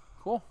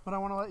 Cool. But I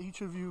want to let each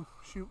of you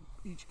shoot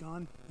each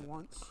gun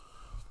once.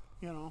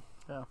 You know.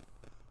 Yeah.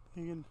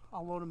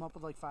 I'll load them up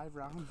with like 5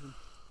 rounds, and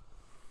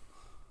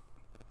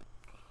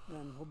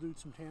then we'll do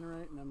some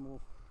tannerite, and then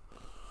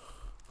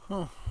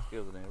we'll.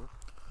 Kill the neighbor.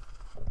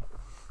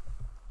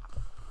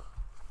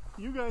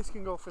 You guys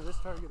can go for this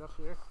target up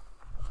here,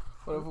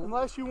 What if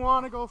unless you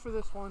want to go for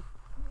this one.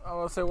 I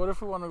was say, what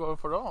if we want to go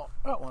for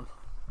that one?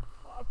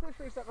 I'm pretty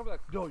sure he's not gonna be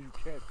like, no, you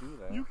can't do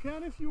that. You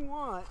can if you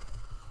want,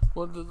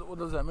 What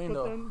does that mean but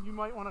though? then you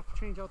might want to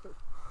change out the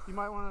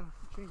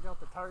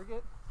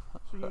target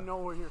so you Okay. know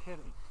where you're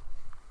hitting.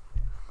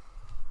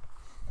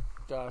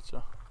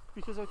 Gotcha.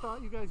 Because I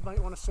thought you guys might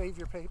want to save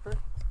your paper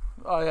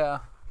Oh yeah.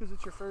 because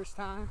it's your first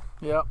time.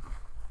 Yep.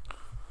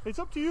 It's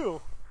up to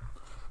you.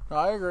 No,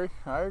 I agree.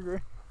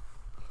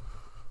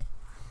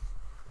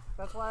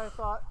 That's why I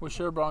thought. We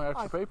should have brought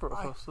extra I- paper with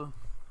I- us. Then.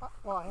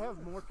 Well, I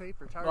have more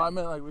paper targets. No, I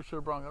meant like we should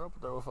have brought it up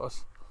there with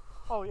us.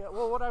 Oh yeah.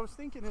 Well, what I was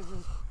thinking is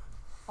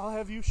I'll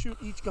have you shoot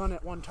each gun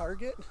at one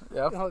target.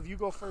 Yep. I'll have you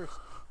go first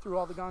through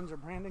all the guns, or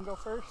Brandon go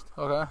first,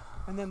 Okay.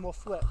 and then we'll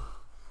flip.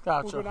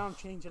 Gotcha. We'll go down,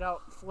 change it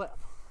out, flip.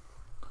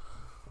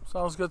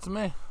 Sounds good to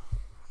me.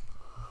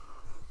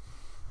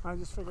 I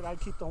just figured I'd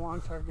keep the long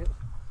target.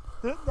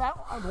 The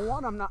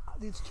one I'm not.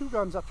 These 2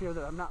 guns up here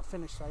that I'm not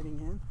finished sighting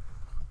in.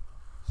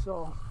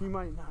 So you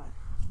might not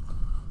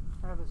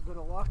have as good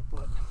a luck,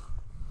 but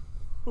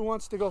who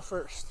wants to go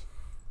first?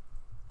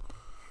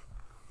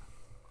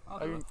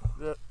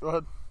 Yeah, go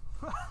ahead.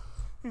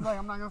 He's like,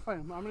 I'm not gonna fight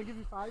him. I'm gonna give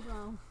you 5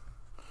 rounds.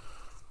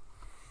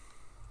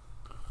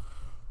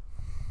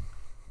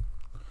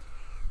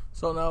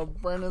 So now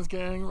Brandon's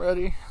getting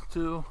ready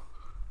to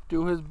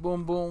do his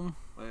boom boom.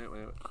 Wait.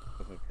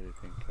 Look at pretty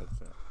pink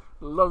headset.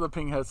 Love the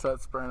pink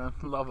headsets, Brandon.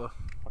 Love it.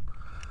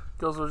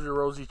 Goes with your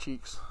rosy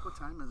cheeks. What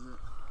time is it?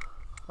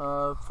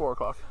 4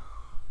 o'clock.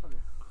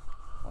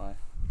 Why?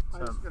 I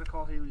just gotta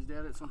call Haley's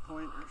dad at some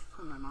point, or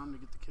send my mom to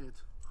get the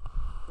kids,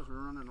 because we're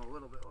running a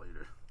little bit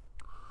later.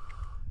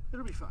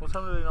 It'll be fine. What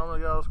time do they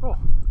normally get out of school?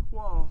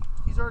 Well,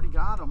 he's already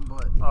got them,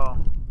 but Oh.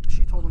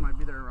 she told him I'd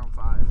be there around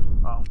 5.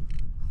 Oh.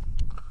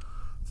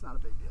 It's not a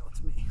big deal.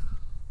 It's me.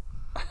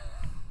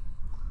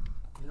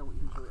 You don't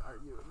usually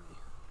argue with me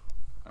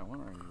I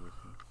want to argue with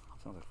you.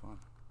 Sounds like fun.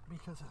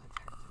 because of the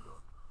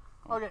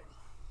target. Okay.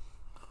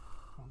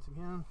 Once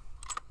again,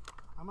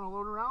 I'm gonna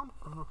load around.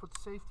 I'm gonna put the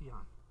safety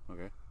on.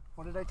 Okay.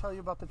 What did I tell you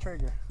about the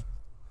trigger?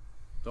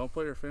 Don't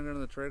put your finger on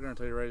the trigger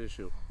until you're ready to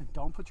shoot. And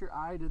don't put your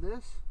eye to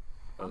this.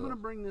 I'm gonna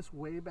bring this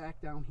way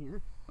back down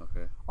here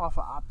Okay. off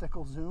of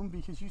optical zoom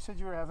because you said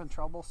you were having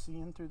trouble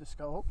seeing through the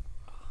scope.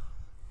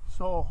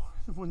 So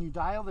when you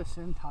dial this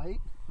in tight,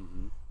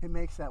 it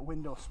makes that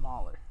window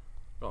smaller.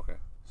 Okay.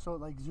 So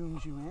it like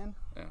zooms you in.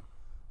 Yeah.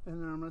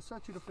 And then I'm gonna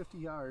set you to 50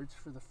 yards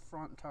for the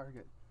front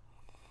target.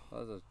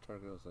 Oh, the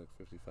target was like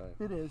 55.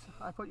 It is.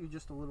 I put you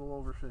just a little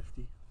over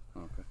 50.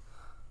 Okay.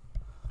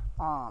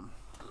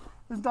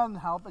 This doesn't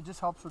help. It just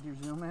helps with your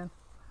zoom in.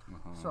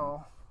 Uh-huh.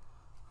 So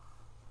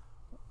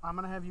I'm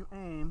gonna have you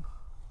aim,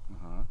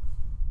 Uh-huh.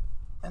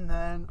 and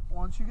then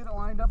once you get it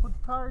lined up with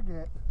the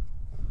target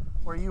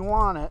where you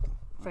want it,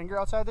 finger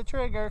outside the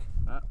trigger.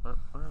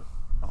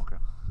 Okay.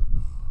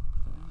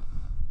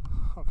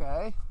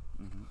 Okay.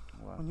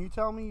 Wow. When you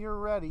tell me you're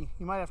ready,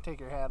 you might have to take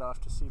your hat off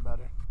to see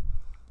better.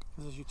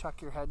 Because as you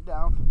tuck your head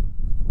down,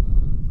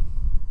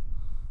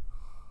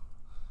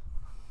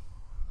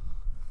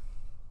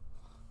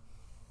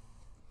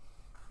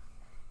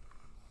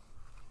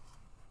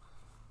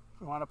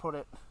 want to put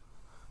it.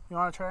 You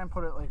want to try and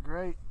put it like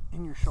right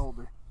in your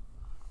shoulder.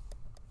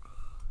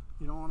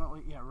 You don't want to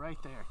like right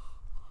there.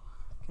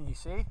 Can you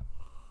see?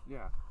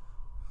 Yeah.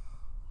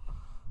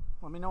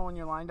 Let me know when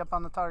you're lined up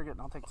on the target,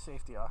 and I'll take the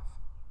safety off.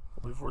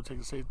 Before I take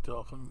the safety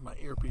off and my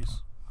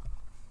earpiece.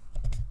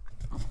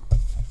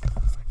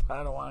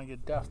 I don't want to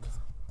get deafed. Just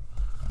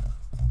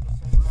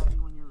say ready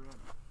when you're ready.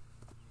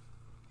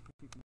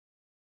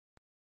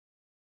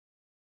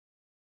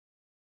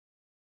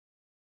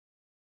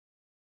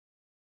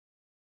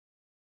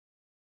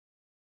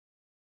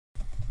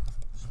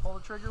 Just pull the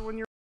trigger when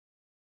you're.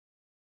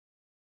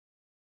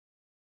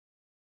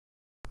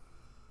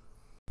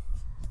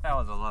 That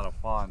was a lot of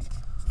fun.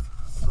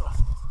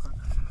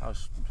 I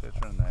was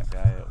picturing that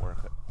guy at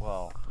work.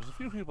 Well, there's a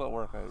few people at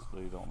work I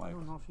really don't I like.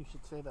 don't know if you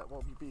should say that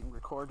while you're being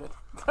recorded.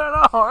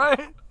 I know,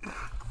 right?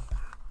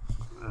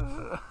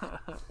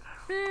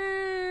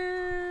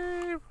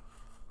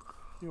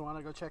 You want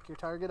to go check your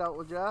target out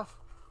with Jeff?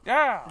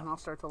 Yeah. And I'll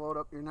start to load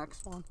up your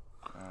next one.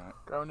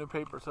 Grab a new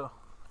paper, so.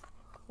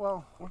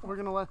 Well, we're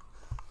going to let...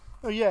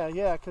 Oh,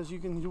 yeah, because you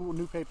can do a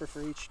new paper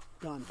for each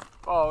gun.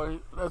 Oh,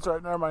 that's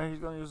right. Never mind. He's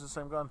going to use the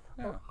same gun.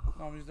 Yeah.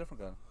 No, he's a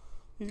different gun.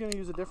 He's going to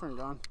use a different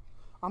gun.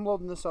 I'm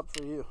loading this up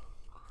for you.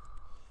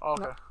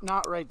 Okay.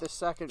 Not right this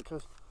second,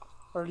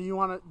 or do you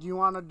want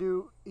to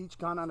do each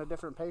gun on a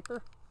different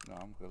paper? No,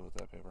 I'm good with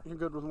that paper. You're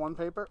good with one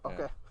paper? Yeah.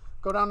 Okay.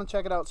 Go down and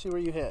check it out, see where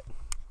you hit.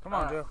 Come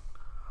on, Jeff.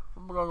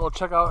 We're going to go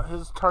check out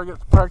his target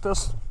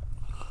practice.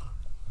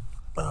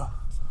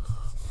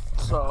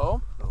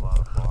 So, It's a lot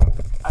of fun.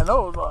 I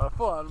know it was a lot of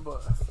fun,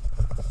 but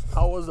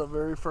how was the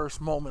very first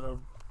moment of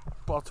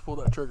about to pull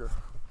that trigger?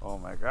 Oh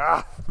my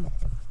god.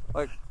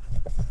 Like,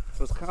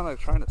 I was kind of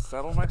trying to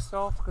settle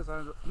myself because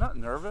I'm not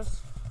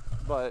nervous,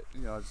 but,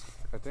 you know,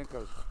 I think I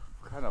was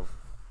kind of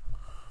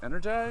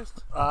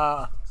energized.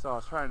 So I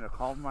was trying to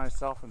calm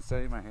myself and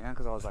steady my hand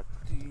because I was like,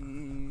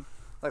 ding,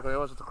 like when I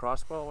was with the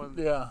crossbow. And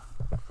Yeah.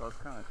 so I was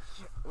kind of,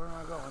 shit, where am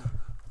I going?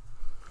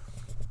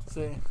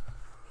 See,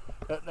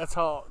 that's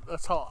how,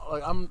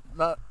 like, I'm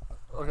not,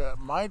 okay,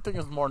 my thing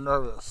is more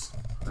nervous.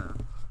 Yeah.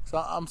 So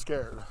I'm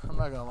scared. I'm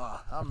not gonna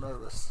lie. I'm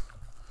nervous.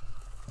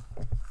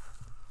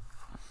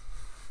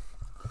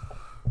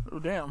 Oh,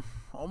 damn.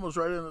 Almost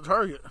right in the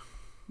target.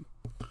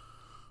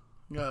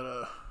 Got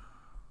a,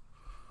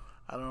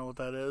 I don't know what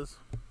that is.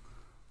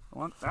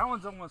 That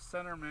one's almost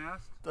center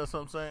mast. That's what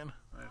I'm saying.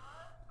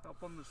 A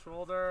couple in the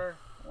shoulder,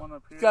 one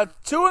up here.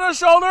 Got 2 in the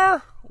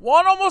shoulder,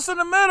 1 almost in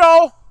the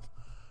middle,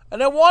 and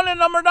then 1 in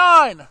number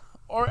 9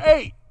 or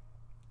 8.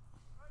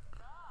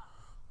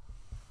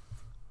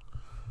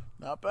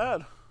 Not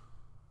bad.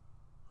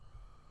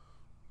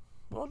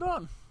 Well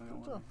done.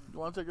 Good job. You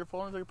want to take your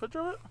phone and take a picture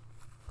of it?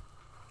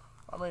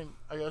 I mean,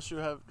 I guess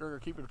you're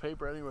keeping the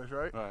paper anyways,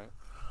 right? Right.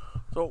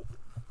 So,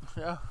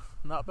 yeah,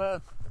 not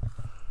bad.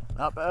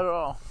 Not bad at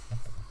all.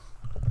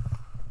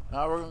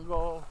 Now we're going to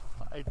go,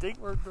 I think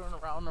we're doing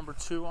round number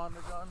 2 on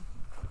the gun.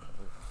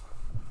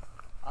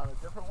 On a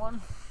different one.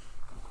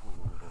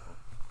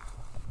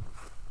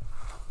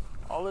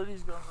 All of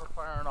these guns we're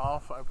firing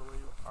off, I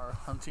believe, are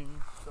hunting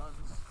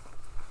guns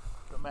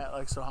that Matt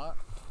likes to hunt.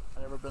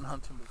 I've never been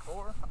hunting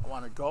before. I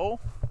want to go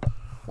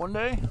one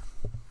day.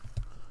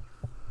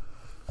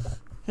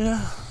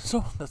 Yeah,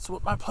 so that's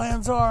what my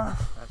plans are.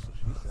 That's what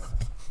she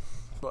said.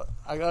 But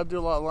I gotta do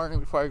a lot of learning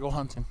before I go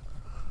hunting.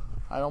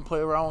 I don't play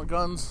around with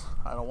guns.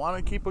 I don't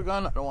want to keep a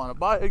gun. I don't want to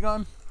buy a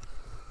gun.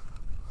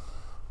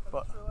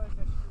 But,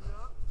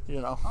 you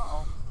know.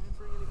 Uh-oh. I didn't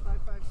bring any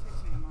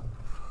 5.56 ammo.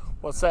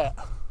 What's that?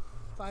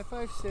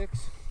 5.56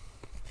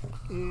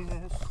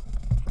 is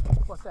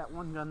what that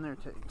one gun there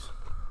takes.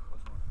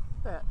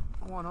 That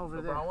one over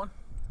The there. brown one?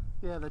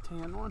 Yeah, the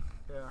tan one.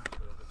 Yeah.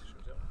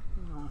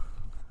 No.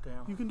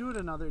 Damn. You can do it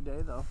another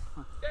day, though.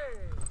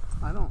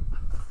 I don't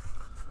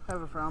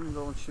have a problem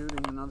going shooting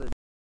another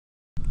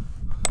day.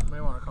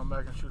 May want to come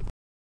back and shoot.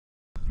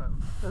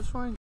 That's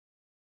fine.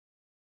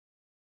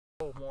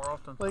 Oh, more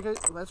often. Like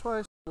that's why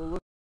I will look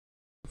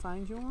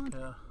find you on.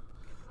 Yeah.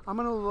 I'm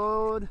gonna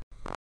load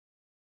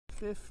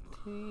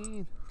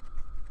 15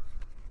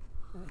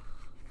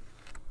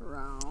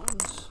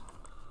 rounds,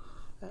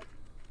 and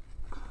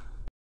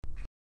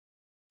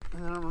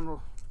then I'm gonna.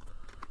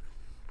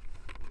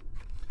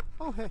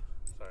 Oh hey.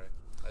 Sorry.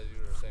 As you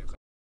were saying,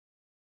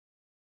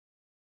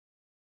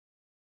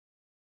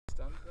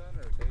 stun gun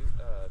or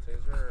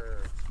taser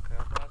or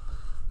half-life?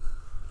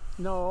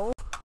 No,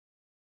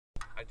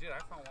 I did. I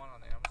found one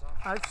on Amazon.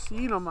 I've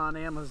seen them on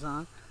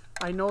Amazon.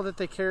 I know that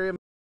they carry them.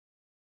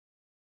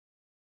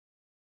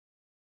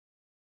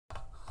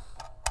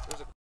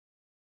 There's a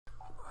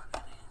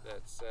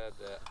that said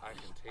that I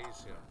can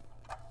tase him.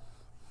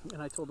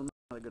 And I told them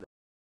not a good.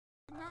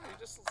 No, you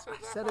just said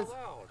that said out it's-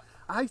 loud.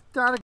 I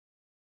thought.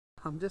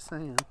 I'm just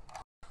saying.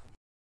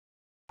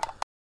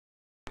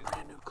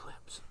 Brand new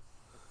clips.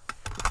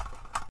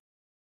 I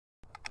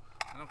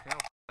don't care.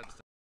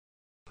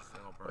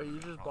 It'll burn Wait, you me.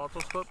 just bought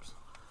those clips?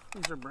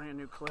 These are brand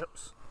new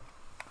clips.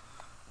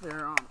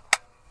 They're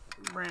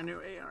brand new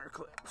AR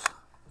clips.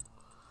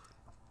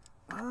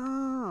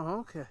 Oh,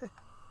 okay.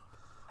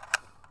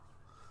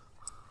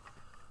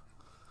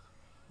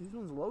 These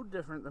ones load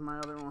different than my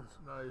other ones.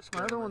 No, you're My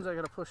scaring other me. ones I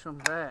gotta push them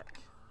back.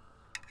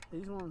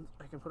 These ones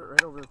I can put it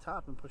right over the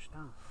top and push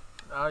down.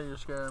 Now you're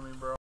scaring me,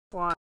 bro.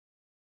 Why?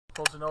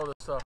 Supposed to know this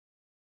stuff.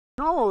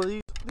 No,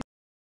 these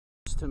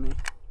to me.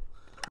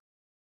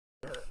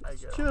 I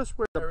get it. Just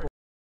where the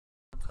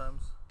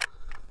Sometimes.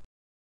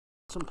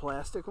 some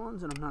plastic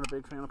ones, and I'm not a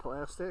big fan of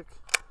plastic,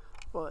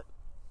 but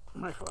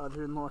my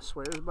father-in-law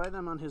swears by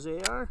them on his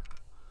AR.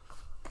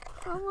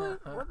 I'm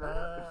like, what the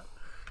heck?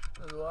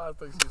 There's a lot of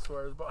things he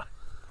swears by.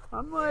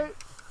 I'm like,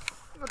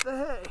 what the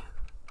heck?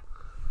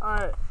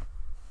 Alright,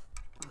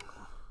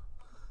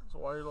 So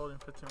why are you loading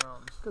 15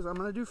 rounds? because I'm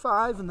going to do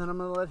 5, and then I'm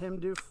going to let him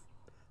do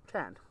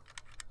 10.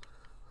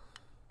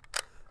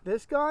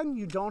 This gun,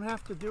 you don't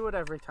have to do it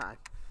every time.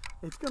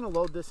 It's going to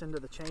load this into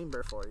the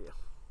chamber for you.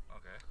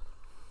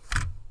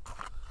 Okay.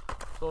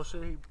 So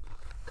should he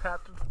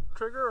tap the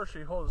trigger or should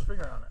he hold his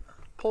finger on it?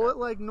 Pull it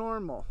like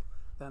normal,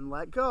 then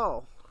let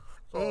go.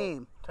 So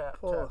Aim. Tap,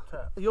 Pull. tap,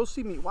 tap. You'll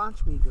see me.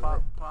 Watch me do Pop,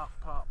 it. pop,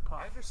 pop,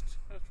 pop. I understood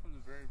from the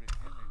very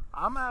beginning.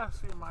 I'm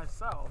asking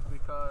myself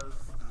because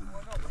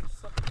Well, no, but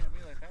he's looking at me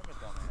like I'm a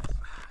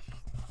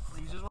dumbass.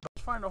 he just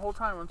was fine the whole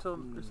time until.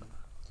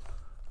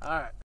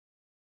 Alright.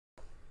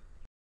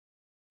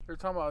 You're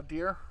talking about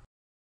deer?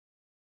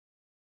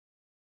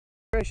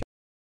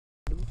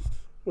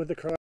 With the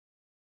cross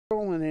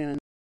rolling in,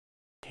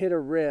 hit a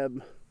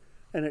rib,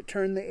 and it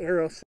turned the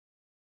arrow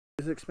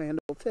his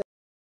expandable tip,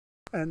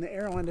 and the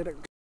arrow ended up.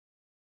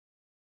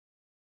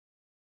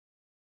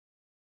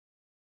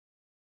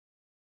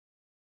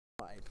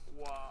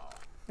 Wow.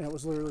 And it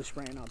was literally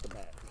spraying out the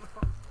back.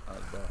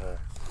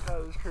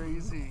 That is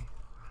crazy.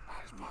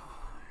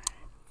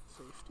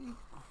 Safety.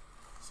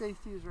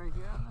 Safety is right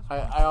here on this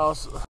I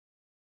also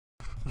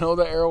know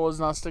the arrow was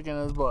not sticking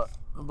in his butt,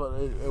 but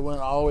it went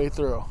all the way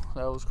through.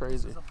 That was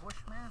crazy. It's a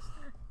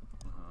Bushmaster.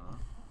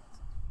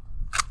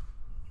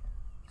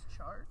 It's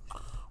charged.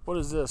 What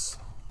is this?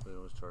 They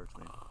always charge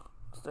me.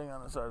 Thing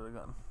on the side of the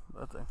gun.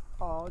 That thing.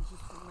 Oh, it's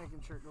just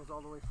making sure it goes all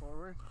the way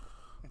forward.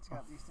 It's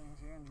got these things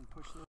here, and you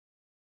push the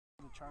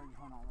charge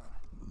one all the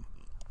way.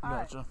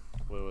 Gotcha.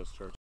 They always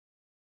charge.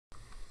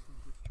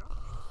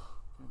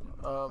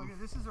 Okay,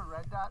 this is a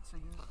red dot, so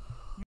you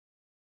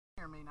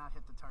may or may not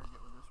hit the target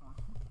with this one.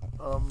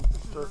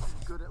 This is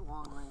good at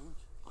long range.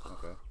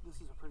 Okay. This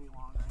is a pretty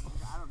long range.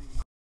 I don't even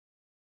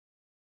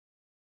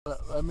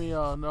know. Let me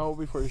know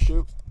before you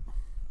shoot,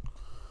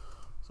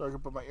 so I can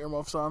put my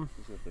earmuffs on.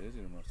 He's got the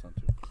easier mouse on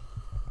too.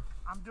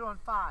 I'm doing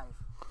 5.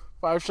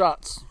 5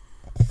 shots.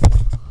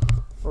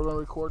 We're gonna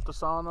record the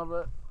sound of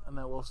it, and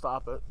then we'll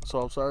stop it.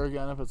 So I'm sorry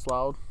again if it's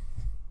loud.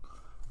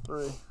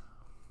 3.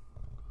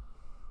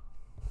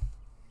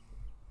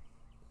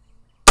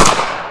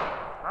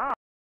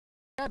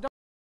 Yeah, don't.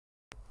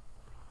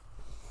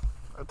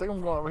 I think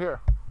I'm going over here.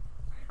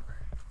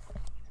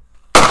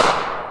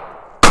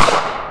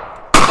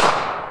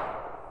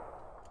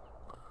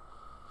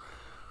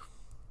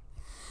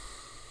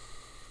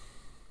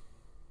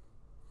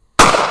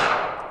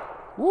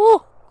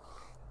 Woo!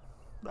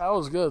 That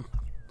was good.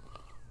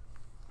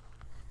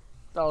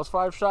 That was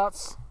 5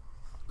 shots.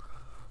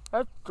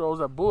 That throws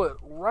a bullet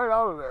right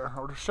out of there,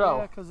 or the shell.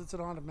 Yeah, because it's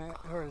an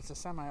automatic, or it's a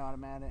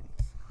semi-automatic.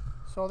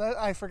 So that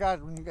I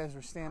forgot when you guys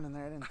were standing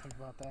there. I didn't think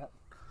about that.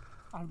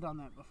 I've done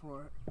that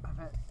before.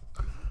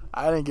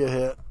 I didn't get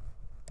hit.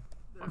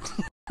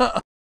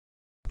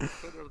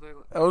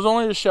 It was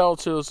only a shell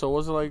too, so it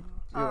wasn't like,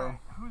 you know. Alright,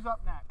 who's up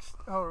next?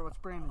 Oh, it's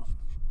Brandon.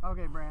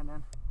 Okay,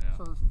 Brandon. Yeah.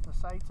 So the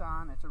sight's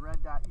on. It's a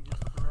red dot. You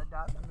just put the red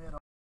dot in the middle.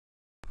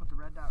 Put the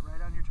red dot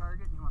right on your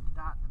target. You want the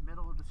dot in the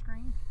middle of the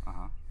screen,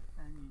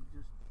 and you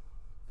just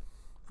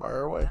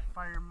Fire away.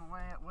 Fire them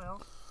away at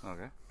will.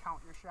 Okay.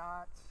 Count your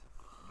shots.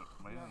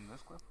 Am I using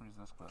this clip or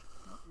using this clip?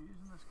 Nope, you're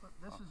using this clip.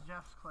 This is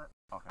Jeff's clip.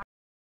 Okay.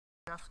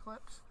 Jeff's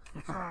clips,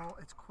 so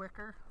it's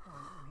quicker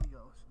when he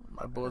goes.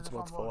 My bullet's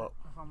about to fall out.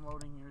 If I'm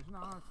loading yours, no,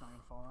 it's not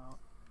gonna fall out.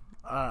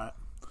 Alright.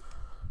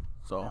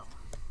 So,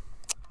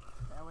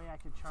 That way I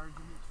can charge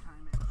him each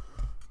time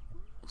after.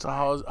 so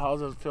how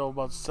does it feel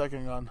about the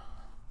second gun?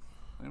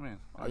 What do you mean?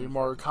 Are you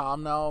more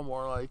calm now?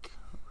 More like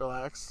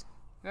relaxed?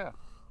 Yeah.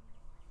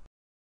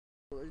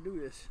 Let's do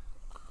this.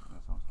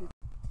 That sounds fine.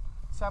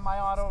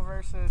 Semi-auto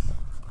versus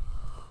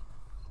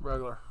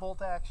Regular.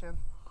 bolt action.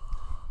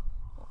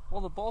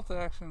 Well, the bolt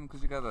action,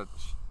 because you gotta,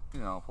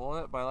 pull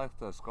it. But I like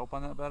the scope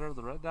on that better.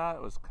 The red dot,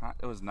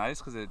 it was nice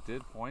because it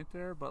did point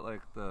there, but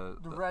like the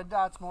red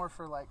dot's more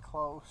for like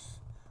close,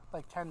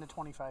 like 10 to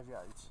 25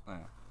 yards. Yeah.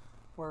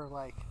 We're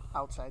like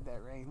outside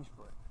that range,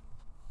 but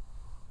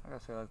I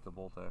gotta say I like the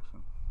bolt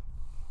action.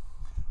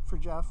 for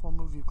Jeff, we'll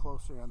move you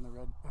closer on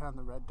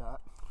the red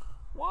dot.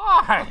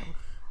 Why?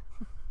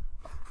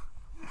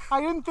 I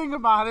didn't think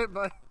about it,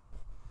 but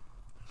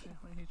The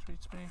way he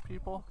treats me,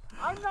 people.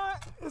 I'm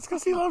not. It's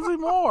because he loves me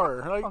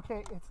more. Like,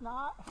 Okay, it's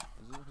not.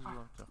 Is it because you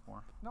like Jeff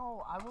more?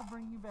 No, I will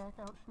bring you back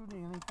out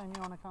shooting anytime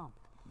you want to come.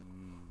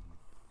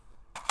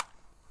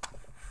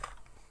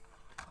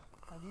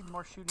 I need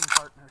more shooting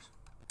partners.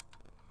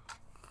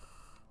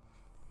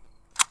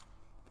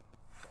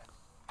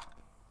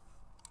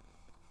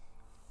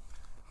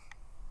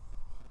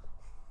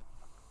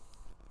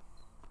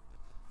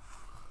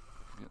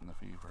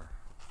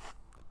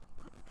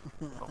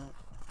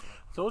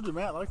 Told you,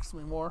 Matt likes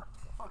me more.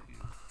 Fuck you.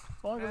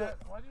 As long as Matt,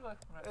 why do you like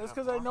Matt? it's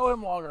because I know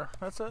him longer.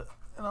 That's it.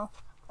 You know.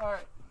 All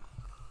right.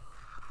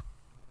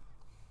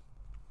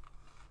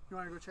 You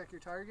want to go check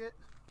your target,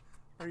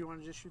 or you want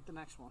to just shoot the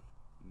next one?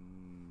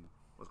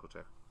 Let's go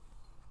check.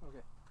 Okay.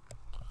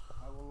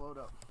 I will load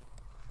up.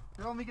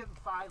 You're only getting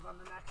 5 on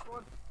the next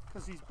one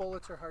because these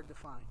bullets are hard to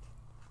find.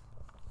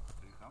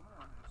 Are you coming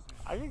or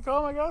just I can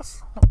come, I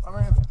guess. I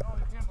mean, No,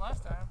 you came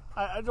last time.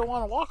 I don't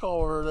want to walk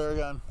all over there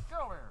again. Get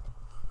over here.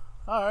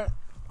 All right.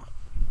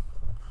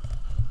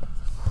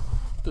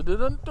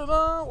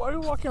 Dun-dun-dun-dun-dun. Why are you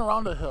walking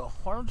around the hill?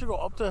 Why don't you go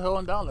up the hill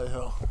and down the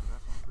hill? That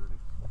sounds dirty.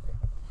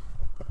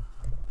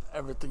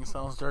 Everything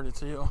sounds dirty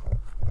to you.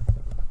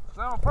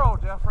 So I'm a pro,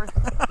 Jeffrey.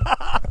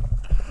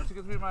 Once you get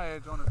to be my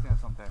age, you'll understand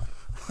someday.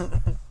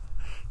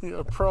 You're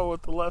a pro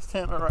with the left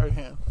hand or right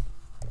hand.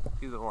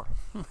 Either or.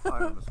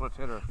 I'm a switch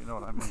hitter, if you know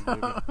what I mean,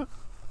 baby.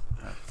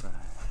 That's right.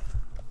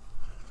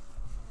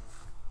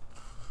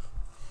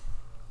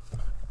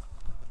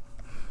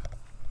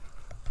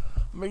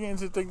 I'm beginning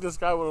to think this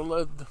guy would have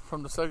led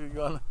from the second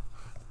gun.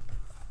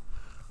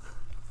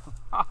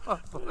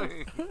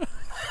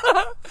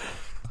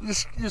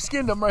 You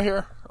skinned him right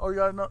here. Oh, you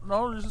got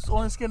no, you just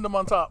only skinned him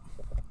on top.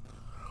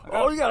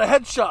 Oh, you got a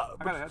headshot.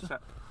 I got a headshot.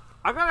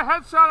 I got a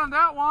headshot on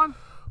that one.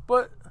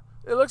 But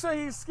it looks like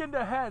he skinned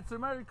the head, so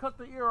he might have cut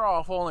the ear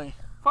off only.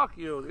 Fuck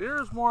you. The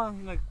ear's more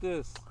like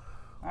this.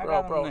 I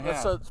got him Bro, in the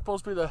that's head.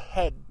 supposed to be the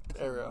head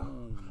area.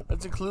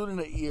 That's including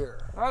the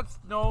ear. That's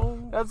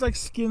no. That's like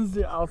skins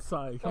the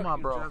outside. Come Fuck on,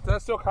 you, bro. Jeff.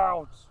 That still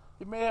counts.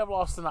 You may have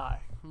lost an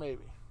eye,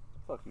 maybe.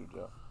 Fuck you,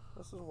 Jeff.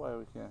 This is why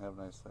we can't have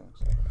nice things.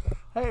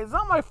 Hey, it's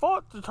not my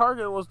fault the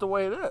target was the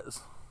way it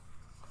is.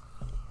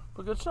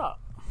 But good shot.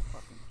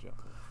 Fucking Jeff.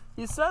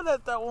 He said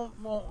that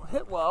won't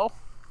hit well.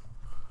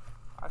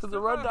 I still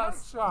the red got a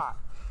dot's- headshot.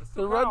 It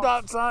still The red counts.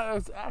 dot's not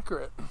as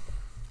accurate.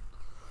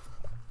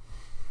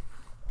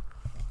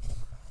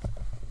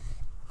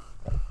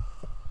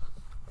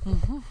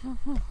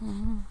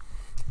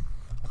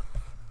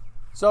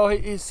 So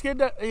he skinned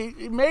that.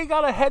 He may have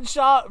got a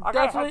headshot. I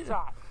got Definitely, a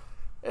headshot.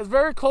 it's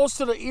very close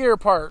to the ear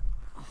part.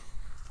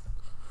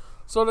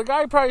 So the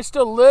guy probably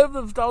still lived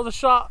if that was a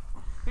shot.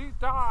 He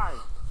died.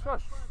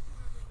 Shush.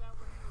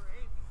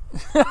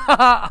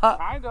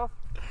 Kind of.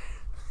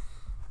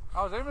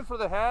 I was aiming for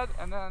the head,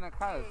 and then it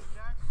kind of.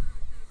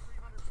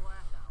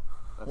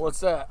 What's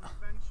that?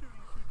 We've been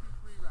shooting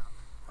 223 rounds.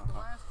 The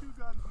last 2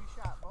 guns we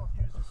shot both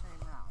used the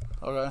same round.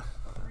 Okay.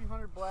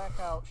 300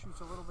 blackout shoots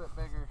a little bit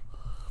bigger.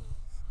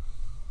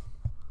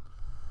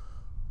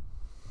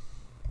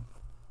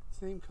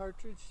 Same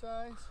cartridge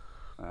size,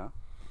 Yeah.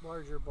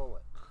 larger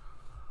bullet.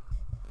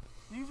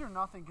 These are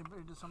nothing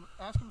compared to some.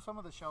 Ask him some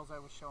of the shells I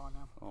was showing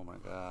him. Oh my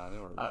god, they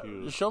were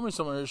You huge. show me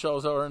some of your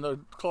shells that were in the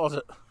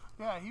closet.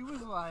 Yeah, he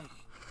was like,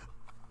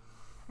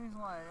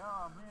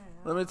 oh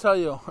man. Let me tell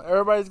you,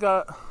 everybody's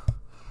got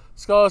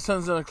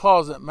skeletons in the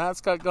closet.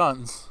 Matt's got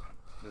guns.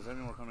 Is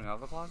anyone coming out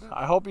of the closet?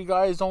 I hope you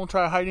guys don't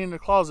try hiding in the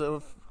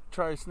closet.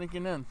 Try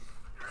sneaking in.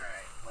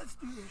 Let's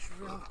do this this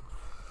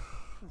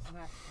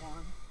next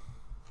one.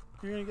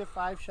 You're gonna get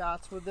 5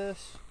 shots with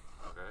this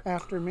Okay.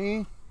 after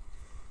me,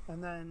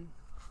 and then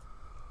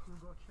we'll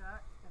go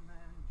check, and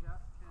then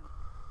Jeff can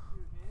do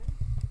his.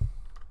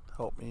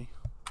 Help me.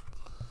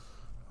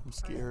 I'm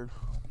scared.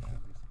 Better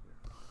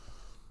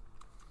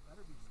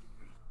be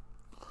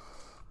scared.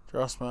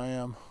 Trust me, I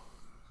am.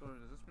 So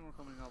does this mean we're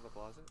coming out of the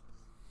closet?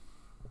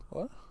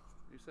 What?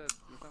 You said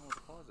you're talking about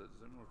the closet. Does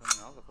that mean we're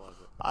coming out of the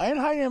closet? I ain't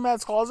hiding in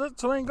Matt's closet.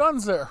 So ain't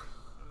guns there.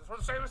 That's what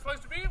the safest place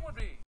to be would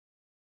be.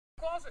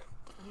 Closet.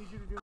 I need you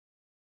to do. You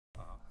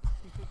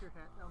take your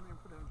hat down there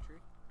and put it on the tree.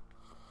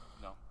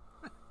 No.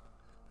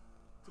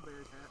 It's a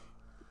bear's hat.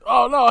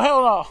 Oh no,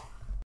 hell no. Let's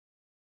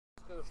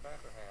get a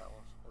stacker hat.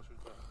 We'll shoot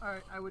that. All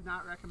right, I would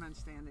not recommend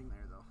standing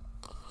there though.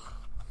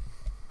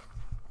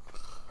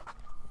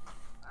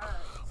 All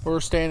right. We're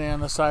standing on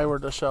the side where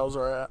the shells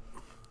are at.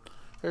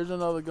 Here's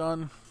another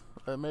gun.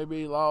 It may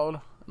be loud,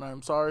 and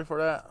I'm sorry for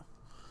that.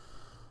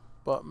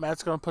 But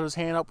Matt's gonna put his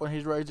hand up when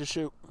he's ready to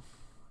shoot,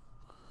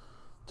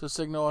 to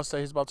signal us that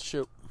he's about to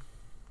shoot.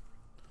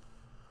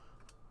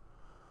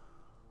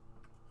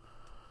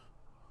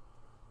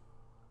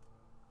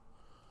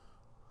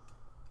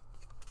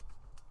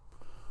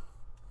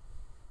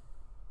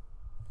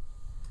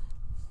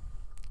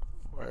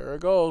 There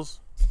it goes.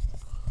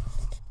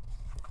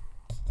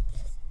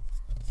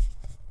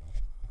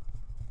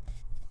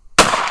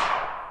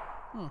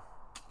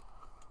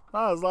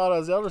 Not as loud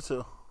as the other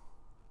two.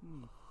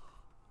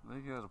 I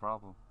think he has a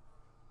problem.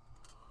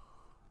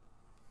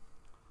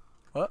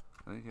 What?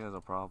 I think he has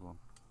a problem.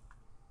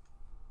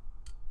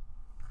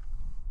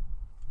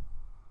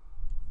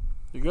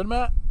 You good,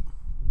 Matt?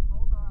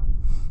 Hold on.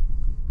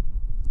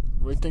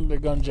 We think the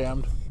gun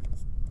jammed.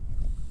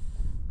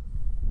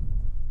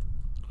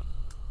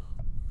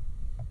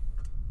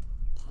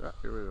 Yeah,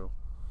 here we go.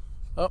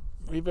 Oh,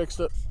 he fixed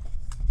it.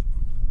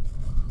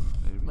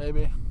 Maybe.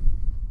 Maybe.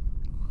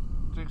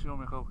 Jinx, you owe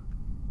me a Coke.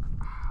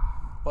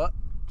 What?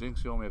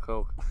 Jinx, you owe me a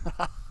Coke.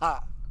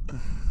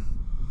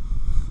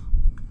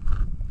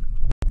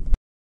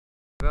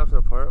 Got to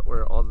the part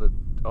where all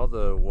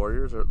the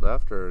warriors are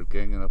left are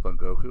ganging up on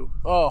Goku.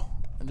 Oh,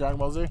 and Dragon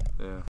Ball Z?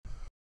 Yeah.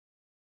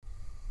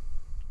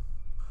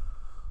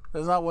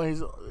 That's not when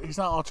he's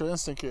not Ultra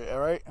Instinct yet,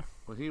 right?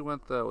 Well, he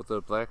went with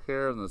the black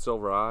hair and the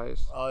silver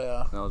eyes. Oh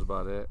yeah. That was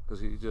about it. Because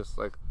he just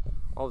like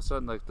all of a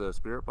sudden like the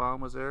spirit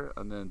bomb was there,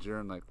 and then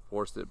Jiren like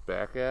forced it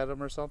back at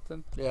him or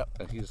something. Yep.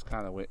 And he just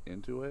kind of went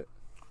into it.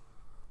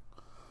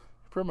 He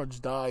pretty much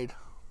died.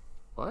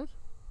 What?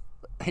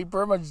 He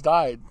pretty much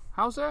died.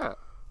 How's that?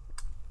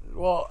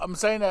 Well, I'm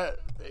saying that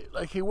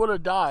like he would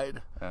have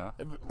died. Yeah.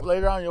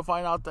 Later on, you'll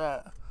find out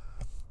that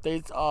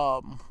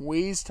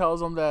Whis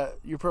tells him that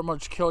you pretty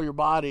much kill your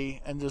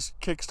body and just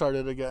kickstart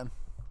it again.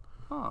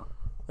 Huh.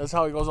 That's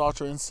how he goes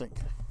Ultra Instinct.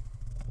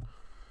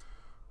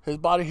 His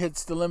body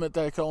hits the limit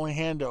that it can only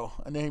handle,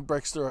 and then he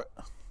breaks through it.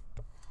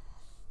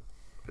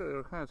 They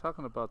were kind of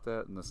talking about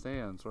that in the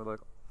stands. We're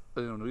like,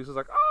 Whis was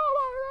like,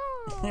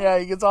 "Oh my god!" Yeah,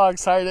 he gets all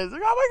excited. He's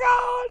like, "Oh my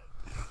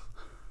god!"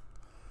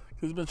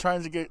 He's been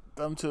trying to get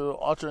them to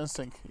Ultra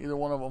Instinct, either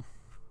one of them.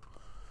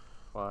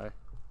 Why?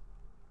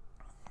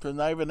 Because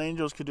not even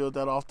angels could do it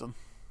that often.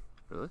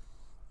 Really?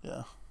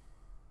 Yeah.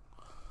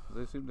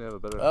 They seem to have a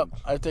better. Oh,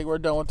 I think we're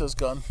done with this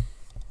gun.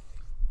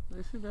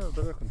 They seem to have a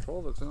better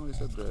control. Because I know he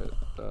said that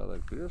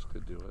like Beerus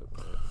could do it,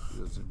 but he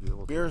doesn't seem to be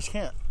able to. Beerus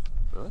can't.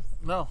 Really?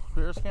 No,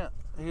 Beerus can't.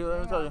 Let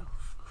me tell you.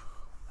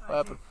 What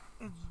happened?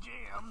 It's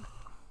jammed.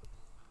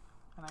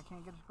 And I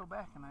can't get it to go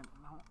back, and I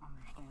don't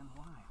understand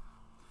why.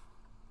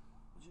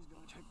 Which is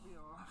going to take me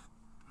off.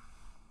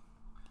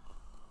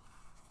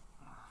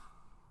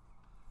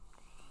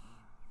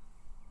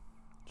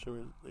 Should we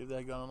leave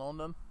that gun alone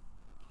then?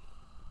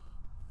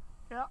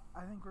 Yeah,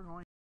 I think we're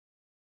going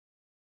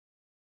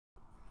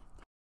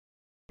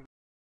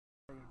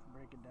to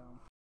break it down.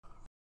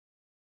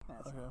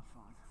 That's Okay. not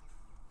fun.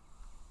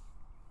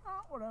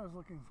 Not what I was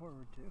looking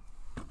forward to.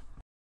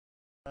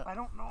 I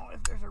don't know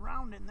if there's a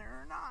round in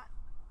there or not,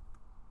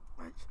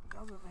 which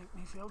doesn't make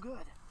me feel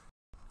good.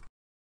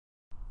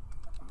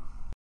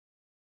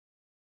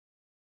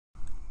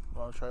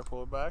 Want to try to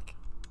pull it back?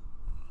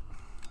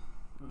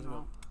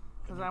 No,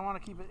 because I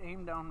want to keep it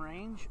aimed down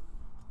range.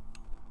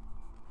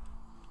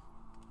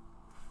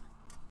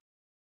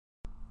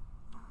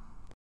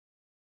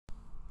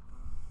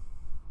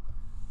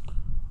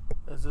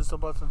 Is this the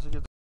button to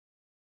get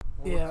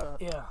the...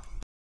 Yeah.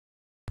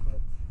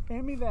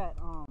 Hand me that,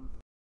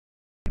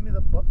 hand me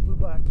the blue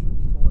box for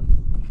these bullets.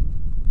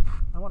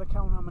 I want to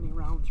count how many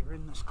rounds are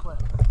in this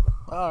clip.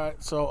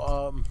 Alright,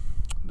 so,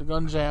 the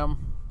gun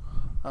jam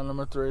on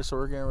number 3, so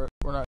we're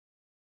not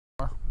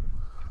anymore.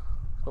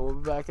 So we'll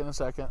be back in a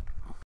second.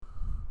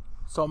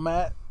 So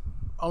Matt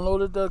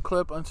unloaded the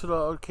clip onto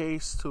the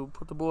case to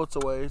put the bullets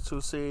away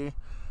to see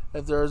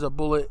if there is a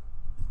bullet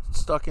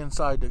stuck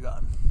inside the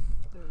gun.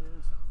 There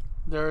is.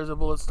 There is a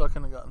bullet stuck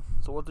in the gun.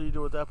 So what do you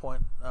do at that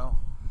point now?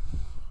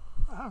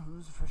 Oh,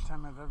 this is the first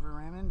time I've ever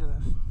ran into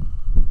this.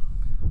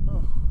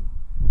 Oh,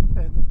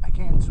 And I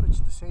can't switch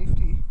the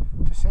safety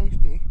to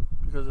safety.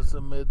 because it's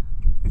a mid.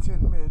 It's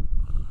in mid.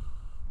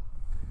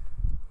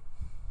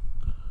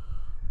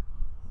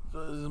 So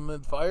is it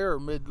mid fire or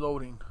mid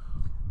loading?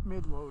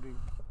 Mid loading.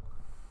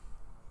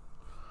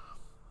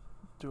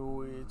 Do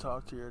we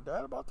talk to your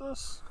dad about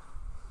this?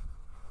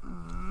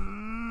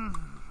 I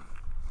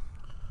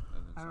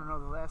don't know.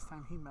 The last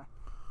time he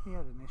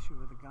had an issue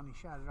with a gun.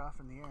 He shot it off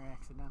in the air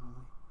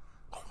accidentally.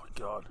 Oh my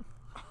god.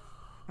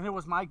 And it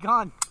was my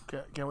gun.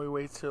 Can we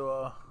wait till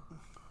I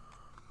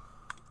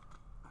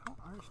don't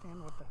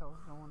understand what the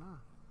hell's going on.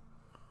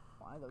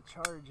 Why the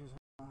charge isn't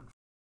going.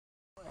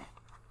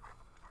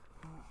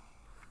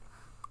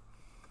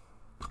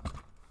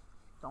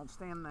 Don't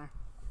stand there.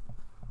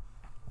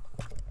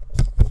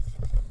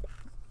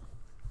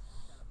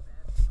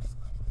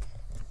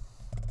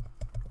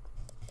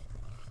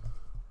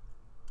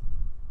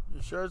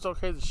 You sure it's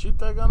okay to shoot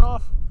that gun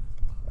off?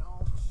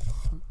 No.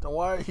 Then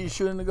why are you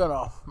shooting the gun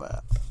off,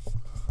 Matt? Thinking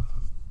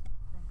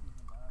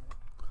about it.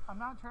 I'm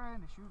not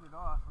trying to shoot it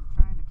off. I'm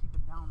trying to keep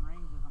it down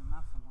range as I'm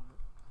messing with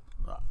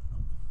it.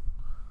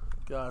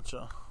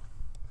 Gotcha.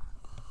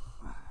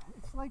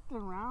 It's like the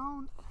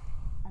round.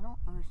 I don't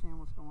understand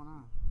what's going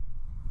on.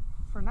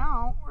 For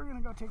now, we're going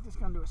to go take this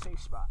gun to a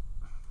safe spot.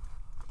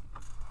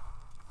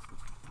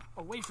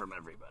 Away from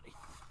everybody.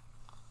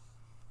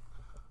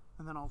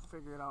 And then I'll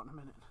figure it out in a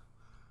minute.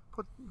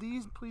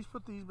 Please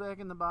put these back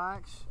in the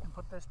box and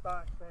put this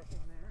box back in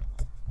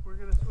there. We're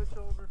going to switch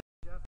over,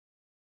 Jeff.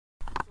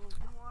 So if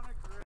you want to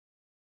grab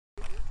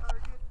your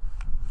target,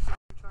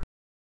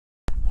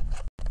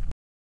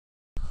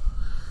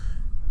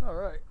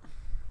 Alright.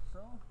 So.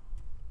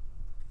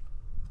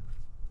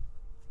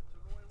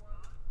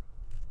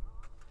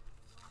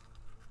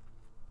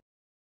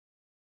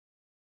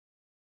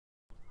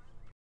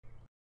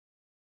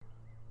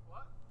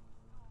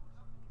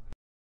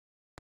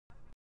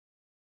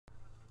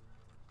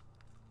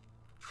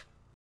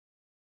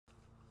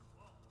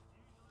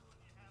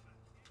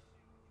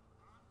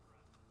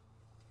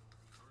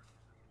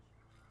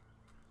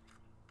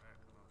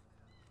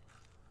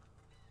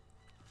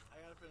 I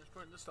gotta finish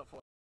putting this stuff away.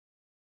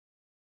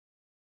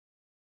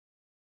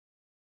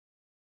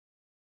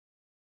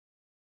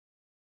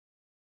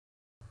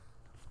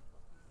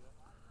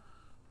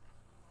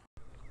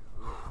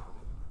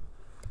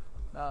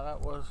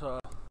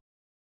 was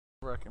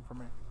wrecking for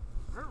me.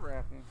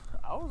 Nerve-wracking.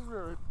 I was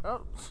really, I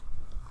That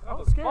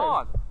was was scared.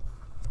 fun.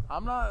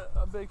 I'm not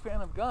a big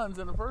fan of guns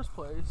in the first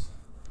place.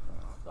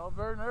 So I was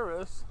very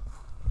nervous.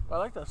 But I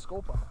like that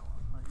scope on that one.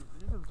 Like,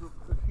 you can zoom,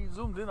 he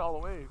zoomed in all the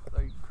way,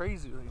 like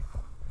crazily,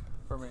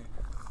 for me.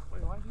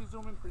 Wait, why did you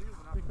zoom in for you?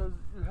 Because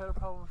you had a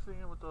problem seeing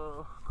it with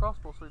the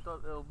crossbow, so you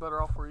thought it was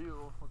better off for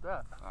you with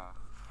that.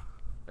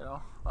 You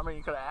know? I mean,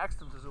 you could have asked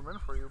him to zoom in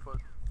for you, but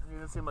you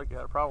didn't seem like you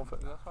had a problem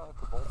with it. That's why I like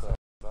the bolt action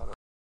better.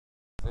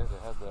 They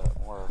had that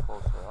more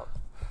closer up.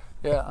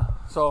 Yeah,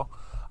 so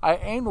I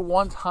aimed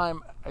one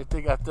time, I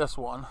think, at this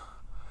one,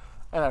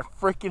 and I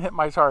freaking hit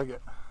my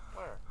target.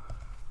 Where?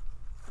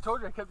 I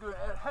told you I kept doing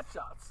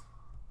headshots.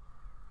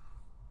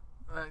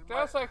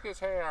 That's like his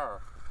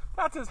hair.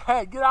 That's his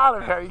head. Get out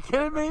of here. Are you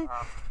kidding me?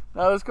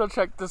 Now let's go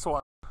check this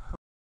one.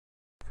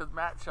 Because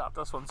Matt shot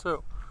this one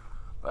too.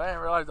 But I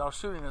didn't realize I was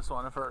shooting this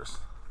one at first.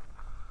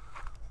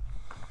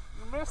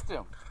 You missed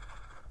him.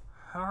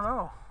 I don't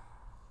know.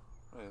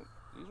 Wait,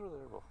 these were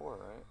there before,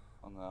 right?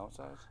 On the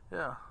outsides?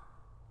 Yeah.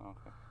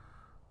 Okay.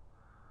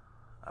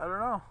 I don't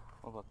know.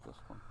 What about this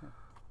one here?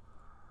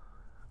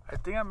 I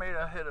think I made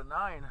a hit a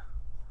 9.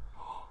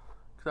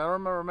 Because I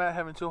remember Matt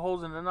having 2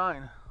 holes in the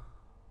 9.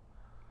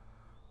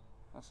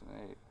 That's an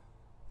 8.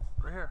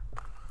 Right here.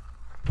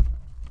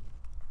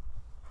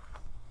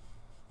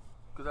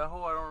 Because that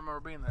hole I don't remember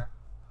being there.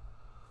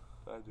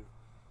 I do.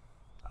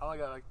 I only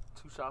got like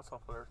 2 shots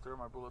off of there. 3 of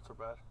my bullets are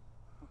bad.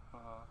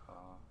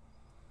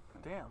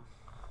 Damn.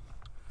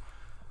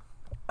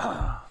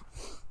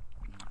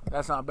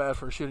 That's not bad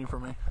for shooting for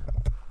me.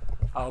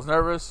 I was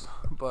nervous,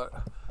 but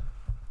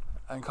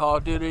in Call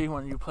of Duty,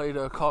 when you play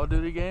the Call of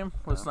Duty game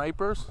with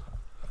snipers,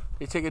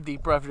 they take a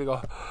deep breath, they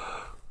go,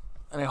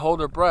 and they hold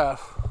their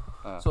breath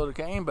so they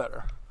can aim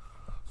better.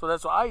 So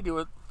that's what I do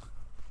with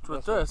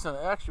this, and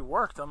it actually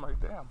worked. I'm like,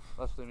 damn.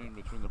 That's the mean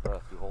between the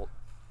breath. You hold,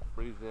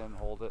 breathe in,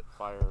 hold it,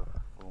 fire,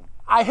 boom.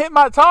 I hit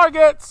my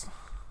targets.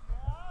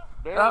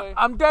 Barely.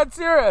 I'm dead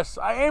serious.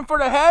 I aimed for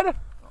the head.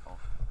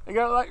 I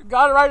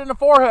got it right in the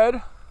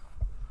forehead.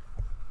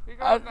 You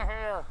got it in the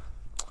hair.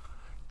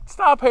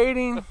 Stop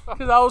hating,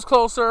 because I was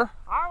closer.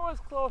 I was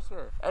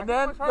closer. And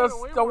then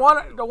the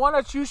one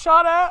that you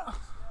shot at,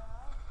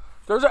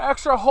 there's an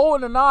extra hole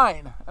in the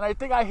 9, and I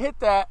think I hit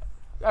that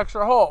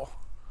extra hole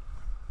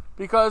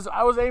because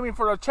I was aiming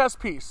for the chest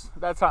piece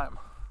that time.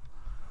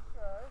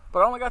 Okay. But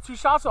I only got 2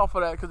 shots off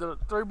of that because the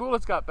 3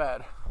 bullets got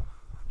bad.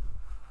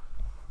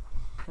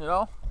 You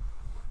know?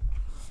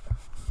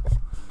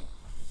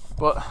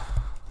 But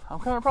I'm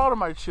kind of proud of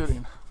my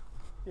shooting.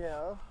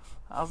 Yeah.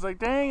 I was like,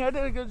 dang, I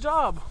did a good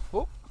job.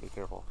 Whoop. Be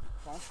careful.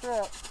 Don't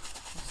strap.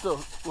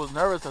 Still was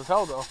nervous as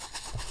hell though.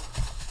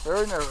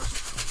 Very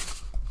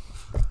nervous.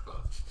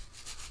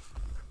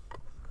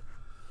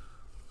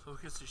 So who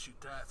gets to shoot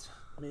that?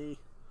 Me.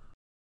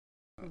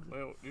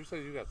 Wait, you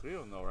said you got 3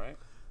 of them though, right?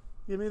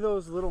 Give me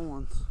those little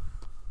ones.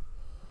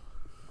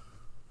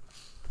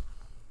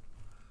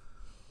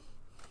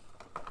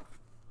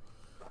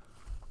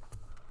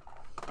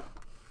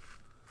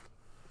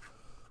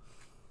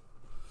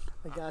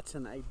 I got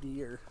an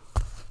idea.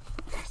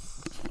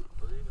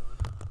 What are you doing?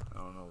 I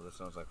don't know, this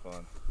sounds like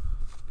fun.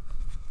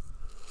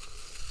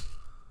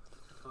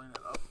 Clean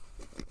it up.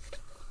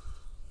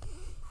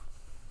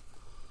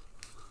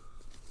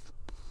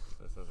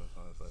 This doesn't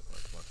sound like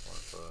much fun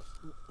for us.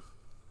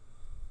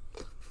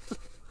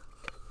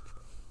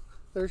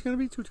 There's going to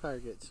be 2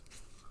 targets.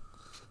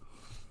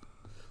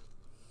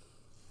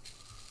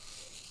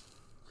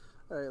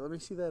 Alright, let me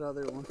see that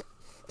other one.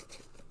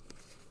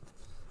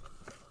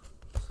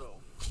 So,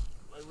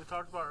 like we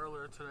talked about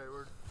earlier today,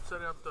 we're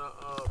setting up the,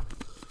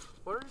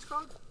 what are these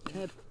called?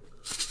 Tannerite.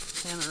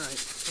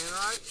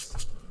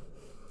 Tannerites?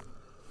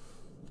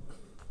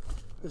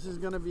 This is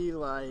going to be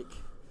like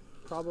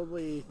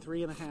probably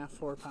 3.5,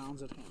 4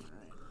 pounds of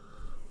tannerite.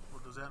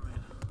 What does that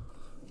mean?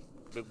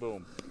 Big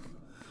boom.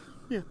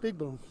 Yeah, big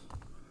boom.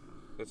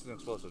 It's an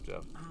explosive,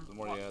 Jeff. The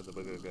more you add, the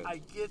bigger it gets.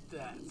 I get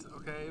that,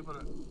 okay?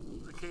 But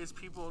in case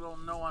people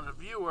don't know on a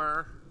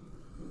viewer...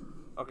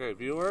 Okay,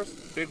 viewers,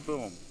 big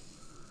boom.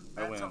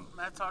 I win.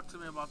 Matt talked to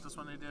me about this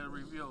when they did a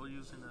reveal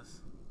using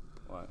this.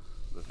 What?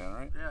 The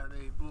Tannerite? Yeah,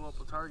 they blew up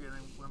a target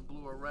and went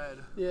blue or red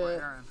for Yeah.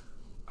 Aaron.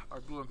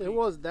 Or blue and pink.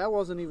 That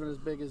wasn't even as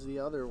big as the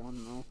other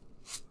one though.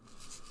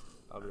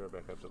 I'll be right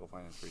back. I have to go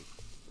find a tree.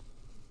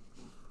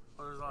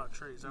 Oh, there's a lot of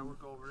trees. I would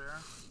go over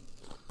there.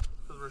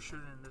 Because we're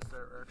shooting in this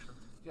direction.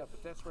 Yeah,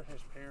 but that's where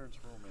his parents'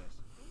 room is.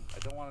 I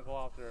don't want to go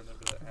out there and then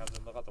have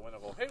them look out the window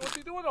and go, hey, what's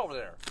he doing over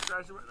there?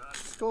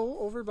 Just go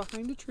over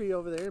behind the tree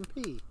over there and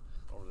pee.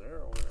 Over there,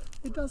 over there.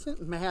 It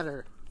doesn't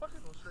matter. Fucking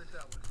go straight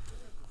that way.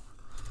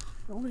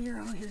 Over here,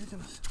 over here.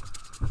 I'm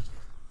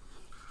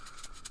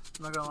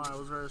not gonna lie, I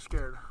was very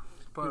scared.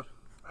 But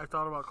I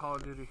thought about Call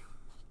of Duty.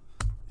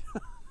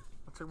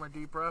 I took my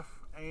deep breath,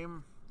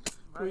 aim.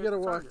 We gotta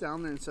walk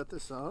down there and set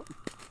this up.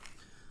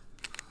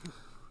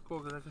 Cool,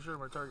 because I can show you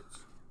my targets.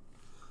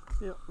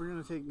 Yeah, we're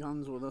gonna take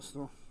guns with us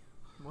though.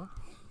 What?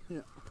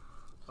 Yeah.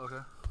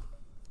 Okay.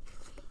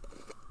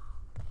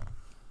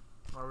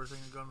 Why are we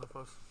taking guns with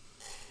us?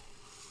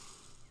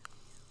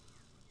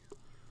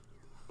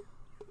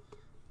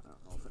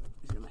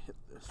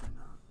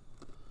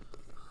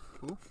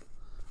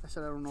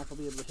 said I don't know if I'll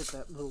be able to hit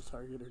that little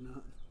target or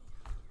not.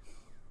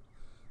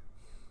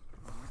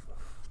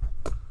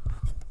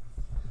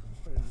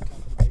 Put it on top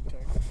of the big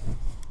target.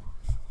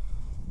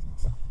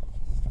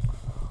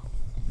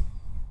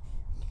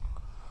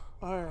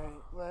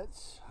 Alright,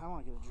 I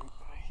want to get a drink,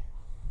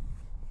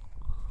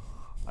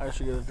 buddy. I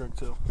should get a drink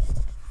too.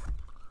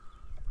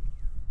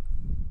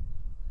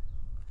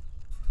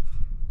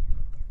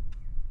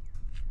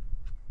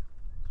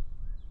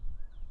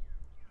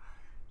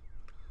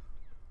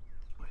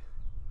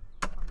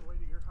 On the way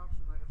to your house,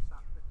 we might have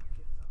stopped picking the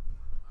kids up.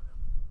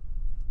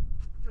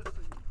 Just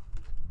so you know.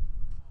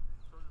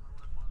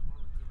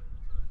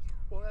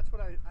 Well, that's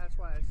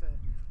why I said.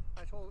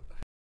 I told a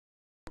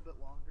little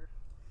bit longer.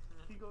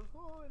 He goes,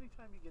 well,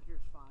 anytime you get here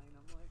is fine.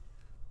 I'm like,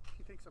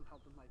 he thinks I'm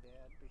helping my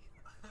dad.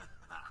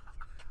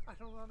 I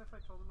don't know if I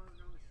told him I was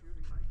going to shoot,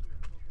 he might be a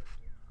little bit.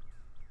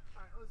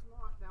 Alright, let's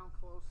walk down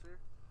closer.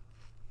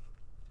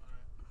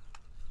 Alright.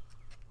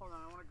 Hold on,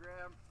 I want to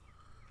grab.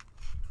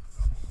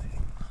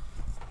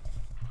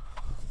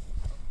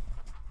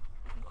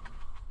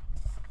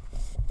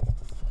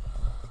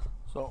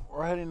 So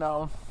we're heading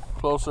down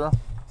closer,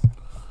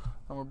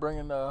 and we're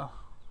bringing the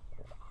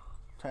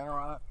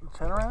Tannerat?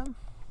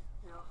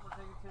 Yeah, we're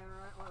taking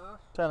Tannerat with us.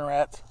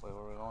 Tannerat. Wait,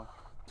 where are we going?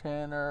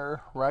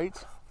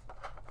 Tannerite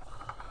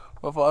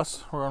with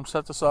us. We're going to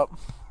set this up.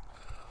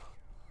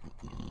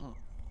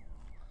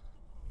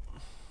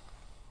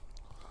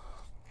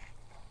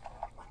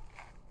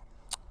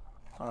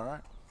 All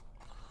right.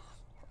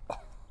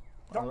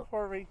 Don't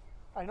worry.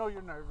 I know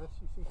you're nervous.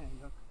 You see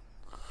handgun.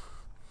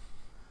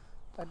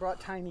 I brought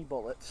tiny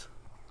bullets.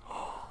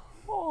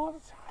 Oh, the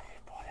tiny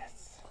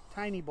bullets.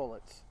 Tiny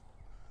bullets.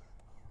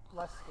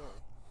 Less scary.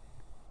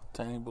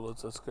 Tiny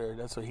bullets are scary.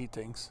 That's what he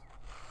thinks.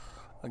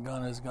 A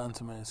gun is a gun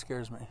to me. It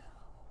scares me.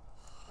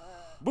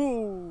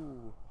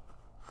 Boo!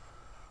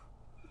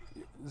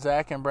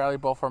 Zach and Bradley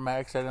both are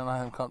medics. I didn't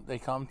let him come. They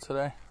come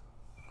today.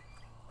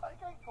 Like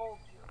I told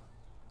you,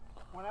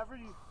 whenever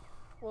you,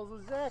 well,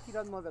 with Zach, he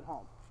doesn't live at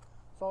home.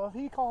 So if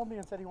he called me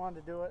and said he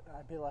wanted to do it,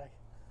 I'd be like,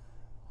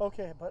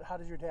 okay, but how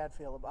does your dad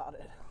feel about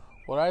it?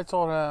 What I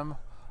told him,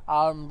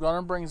 I'm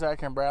gonna bring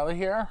Zach and Bradley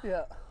here.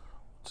 Yeah.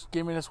 Just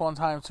give me this one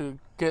time to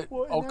get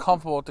Well,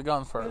 comfortable with the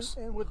guns first.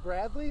 And with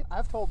Bradley,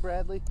 I've told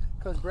Bradley,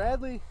 because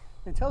Bradley,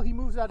 until he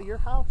moves out of your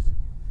house,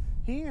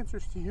 he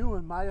answers to you,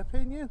 in my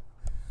opinion.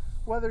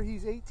 Whether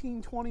he's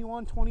 18,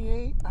 21,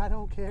 28, I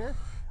don't care.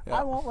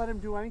 Yeah. I won't let him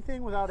do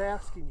anything without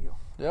asking you.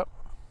 Yep.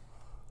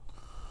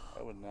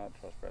 I would not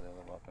trust Bradley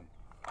with a weapon.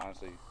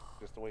 Honestly,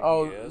 just the way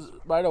he is.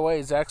 By the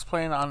way, Zach's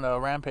playing on the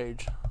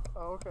Rampage.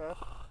 Oh, okay.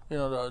 You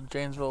know, the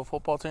Janesville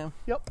football team.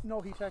 Yep. No,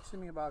 he texted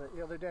me about it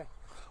the other day.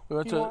 We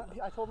went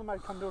I told him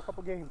I'd come to a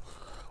couple games.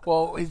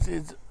 Well,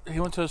 he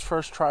went to his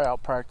first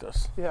tryout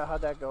practice. Yeah,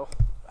 how'd that go?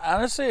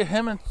 Honestly,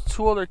 him and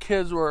two other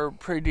kids were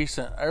pretty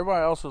decent.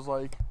 Everybody else was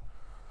like,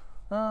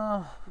 We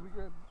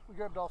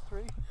grabbed all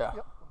three? Yeah.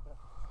 Yep. Okay.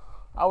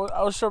 I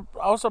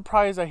was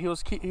surprised that he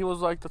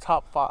was like the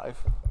top 5.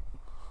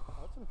 Oh,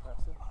 that's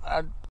impressive.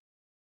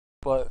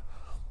 But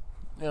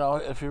you know,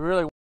 if he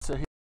really wants it,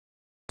 he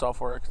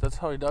software. That's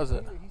how he does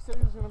it. He said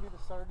he was going to be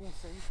the starting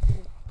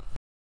safety.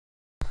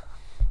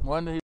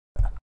 When did he?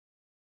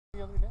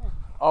 The other day.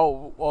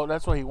 Oh, well,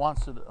 that's what he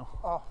wants to do.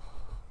 Oh.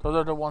 Those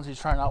are the ones he's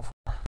trying out for.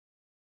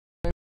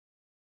 Maybe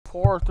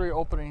 4 or 3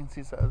 openings,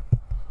 he said.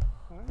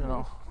 You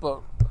know,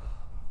 but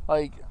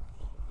like,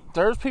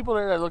 there's people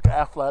there that look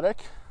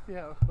athletic.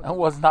 Yeah. And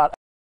was not.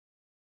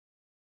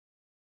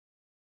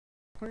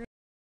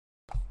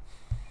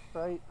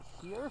 Right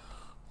here.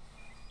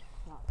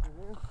 Not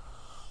here.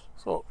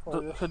 So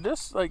could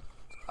this, like,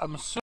 I'm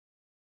assuming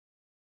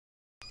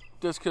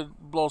this could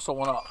blow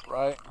someone up,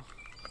 right?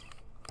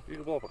 You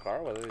can blow up a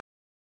car with it.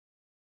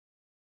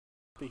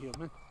 Be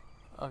human.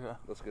 Okay.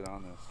 Let's get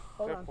on this.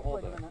 Hold Jeff, on. hold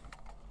Wait a that. minute.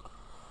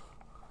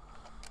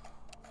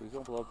 Please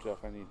don't blow up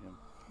Jeff. I need him.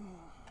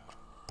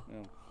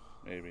 Yeah,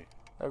 maybe.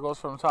 That goes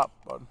from the top,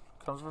 bud.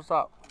 Comes from the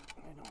top.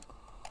 I know.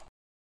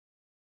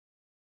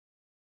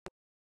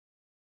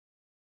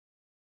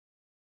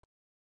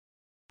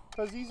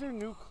 Because these are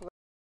new clips.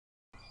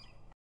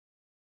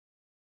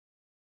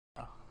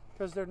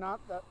 Because they're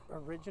not the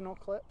original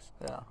clips.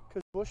 Yeah.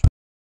 Because Bush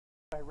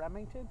by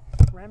Remington.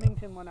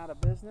 Remington went out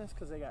of business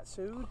because they got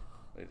sued.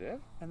 They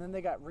did? And then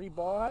they got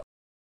rebought.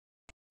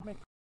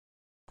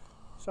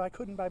 So I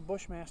couldn't buy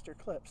Bushmaster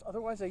clips.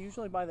 Otherwise, I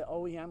usually buy the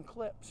OEM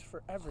clips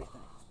for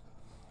everything.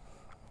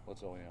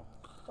 What's OEM?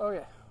 Oh,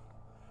 yeah.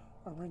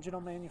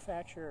 Original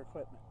manufacturer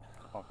equipment.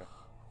 Okay.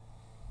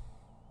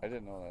 I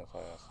didn't know that, so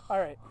I asked. All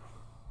right.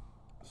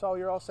 So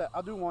you're all set.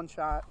 I'll do one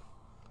shot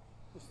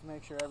just to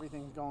make sure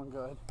everything's going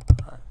good.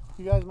 All right.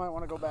 You guys might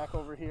want to go back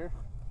over here.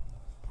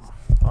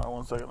 All right,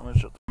 1 second. Let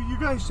me shut. You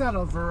guys said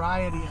a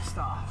variety of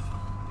stuff.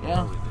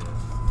 Yeah. we did.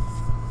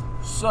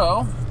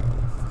 So,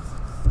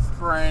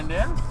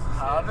 Brandon,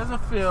 how does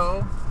it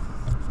feel?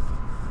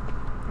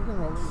 You can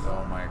roll these Oh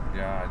out. my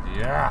god,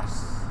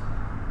 yes!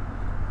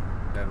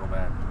 Gotta go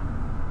back.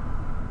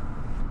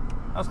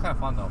 That was kind of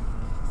fun though.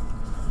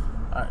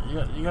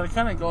 You got to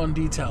kind of go in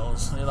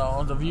details. You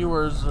know, the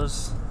viewers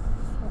just.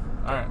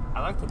 All right, I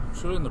like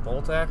shooting the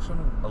bolt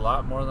action a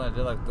lot more than I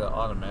did like the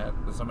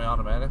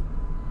semi-automatic.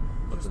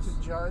 Just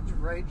to judge,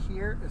 right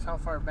here is how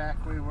far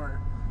back we were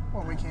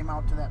when we came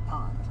out to that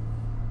pond.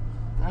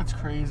 That's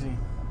crazy.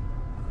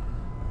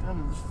 That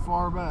is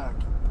far back.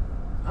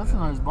 That's a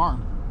nice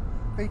barn.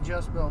 They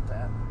just built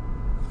that.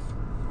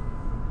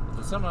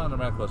 The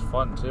semi-automatic was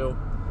fun too.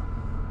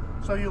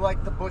 So you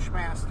like the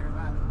Bushmaster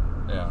then?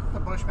 Yeah. The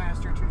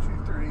Bushmaster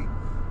 223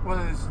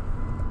 was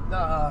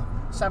the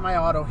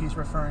semi-auto he's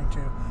referring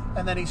to.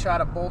 And then he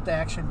shot a bolt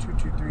action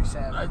 223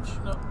 Savage.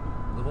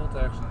 The bolt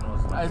action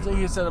was I think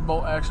he said a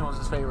bolt action was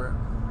his favorite.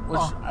 Which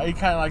I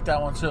kind of like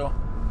that one too.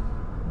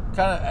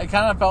 I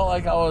kind of felt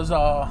like I was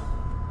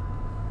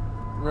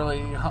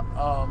really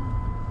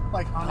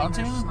like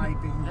hunting or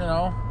sniping. You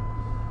know?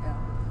 Yeah.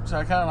 So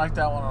I kind of like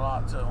that one a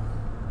lot too.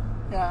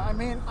 Yeah, I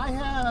mean, I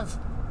have,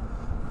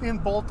 in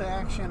bolt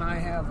action, I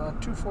have a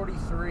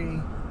 243,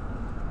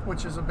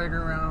 which is a bigger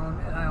round,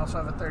 and I also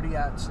have a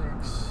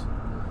 30-06.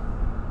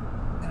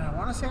 And I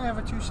want to say I have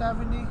a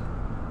 270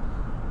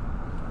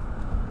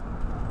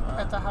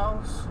 at the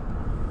house.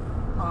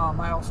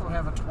 I also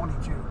have a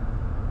 22.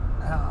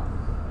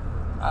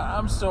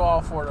 I'm still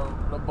all for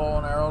the bow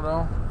and arrow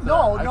though.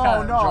 No.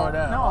 Enjoy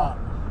that a lot.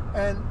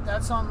 And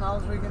that's something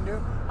else we can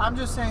do. I'm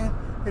just saying,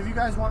 if you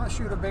guys want to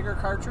shoot a bigger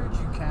cartridge,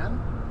 you can.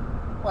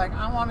 Like,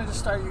 I wanted to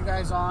start you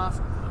guys off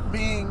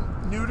being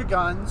new to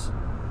guns.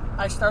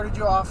 I started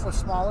you off with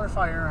smaller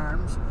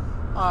firearms.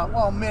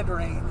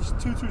 Mid-range.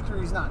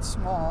 223 is not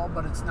small,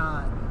 but it's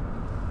not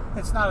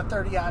a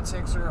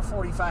 30-06 or a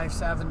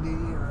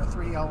 45-70 or a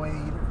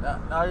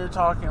 308. Now you're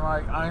talking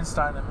like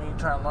Einstein and me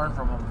trying to learn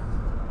from him.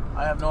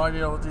 I have no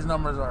idea what these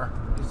numbers are.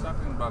 He's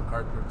talking about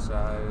cartridge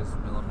size,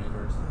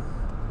 millimeters.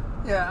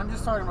 Yeah, I'm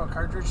just talking about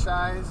cartridge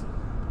size.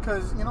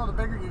 Because, you know, the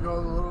bigger you go,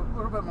 a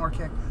little bit more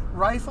kick.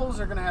 Rifles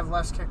are going to have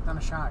less kick than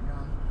a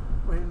shotgun.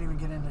 We didn't even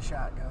get into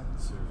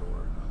shotguns.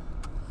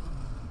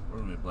 We're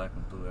going to be black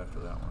and blue after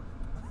that one.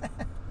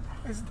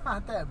 It's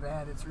not that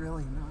bad. It's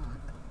really not.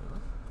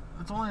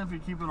 It's only if you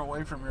keep it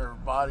away from your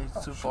body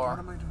too far. What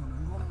am I doing?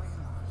 I'm going to my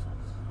in-laws.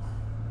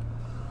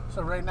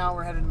 So right now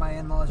we're headed to my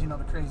in-laws. You know,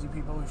 the crazy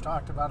people we've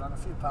talked about on a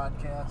few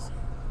podcasts.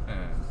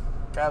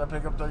 Gotta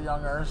pick up the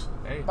youngers.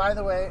 Hey. By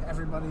the way,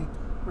 everybody,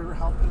 we were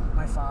helping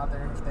my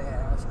father, if they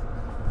asked.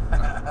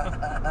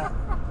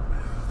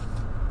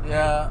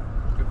 Yeah.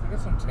 If we get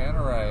some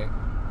tannerite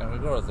and we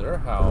go to their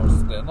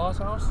house, the in-laws'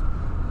 house,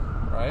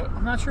 right?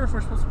 I'm not sure if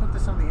we're supposed to put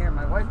this on the air.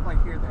 My wife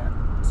might hear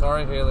that.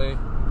 Sorry, Haley.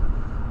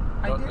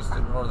 Just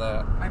ignore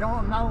that.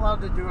 I'm not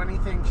allowed to do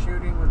anything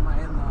shooting with my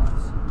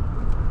in-laws.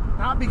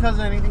 Not because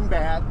of anything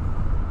bad.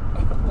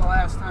 The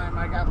last time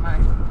I got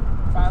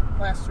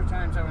last 2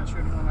 times I went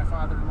shooting with my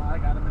father-in-law, I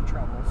got him in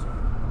trouble. So.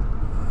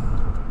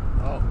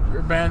 Oh,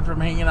 you're banned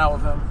from hanging out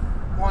with him.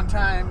 One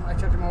time, I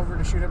took him over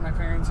to shoot at my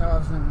parents'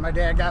 house, and my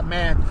dad got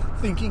mad,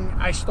 thinking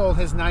I stole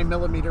his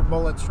 9mm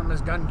bullets from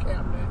his gun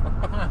cabinet.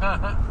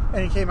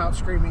 And he came out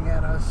screaming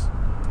at us.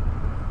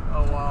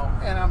 Oh, wow.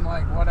 And I'm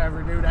like,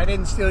 whatever, dude. I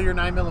didn't steal your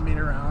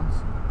 9mm rounds.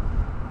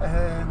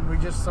 And we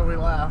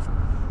laughed.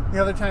 The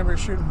other time, we were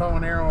shooting bow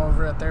and arrow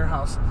over at their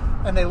house,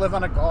 and they live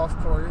on a golf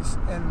course,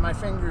 and my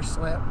finger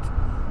slipped,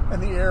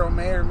 and the arrow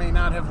may or may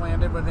not have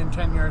landed within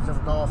 10 yards of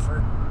a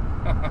golfer.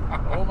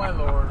 Oh, my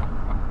Lord.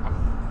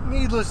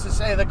 Needless to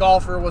say, the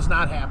golfer was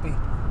not happy.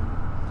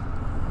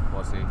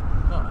 Was he?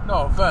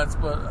 No offense,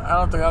 but I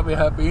don't think I'll be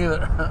happy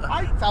either.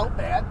 I felt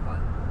bad, but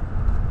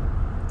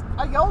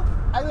I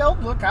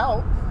yelled, look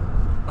out.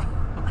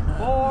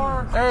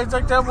 Forward. Hey, it's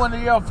like that when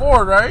they yell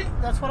forward, right?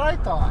 That's what I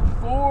thought.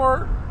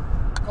 Forward.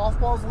 Golf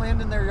balls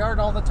land in their yard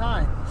all the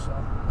time, so.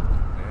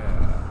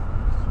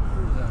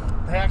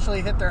 Yeah. They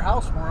actually hit their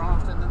house more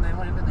often than they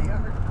land in the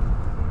yard.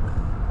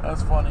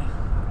 That's funny.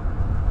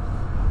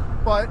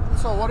 But,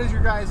 so what is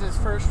your guys'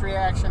 first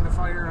reaction to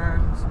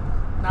firearms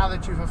now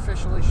that you've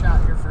officially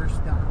shot your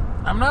first gun?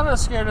 I'm not as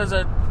scared as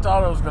I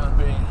thought I was going to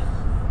be.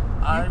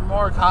 I'm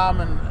more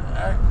calm and...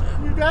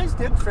 You guys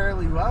did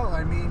fairly well.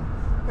 I mean,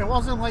 it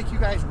wasn't like you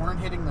guys weren't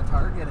hitting the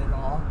target at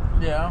all.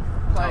 Yeah.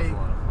 Like,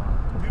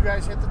 you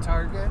guys hit the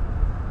target.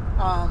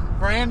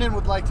 Brandon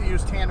would like to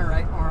use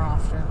tannerite more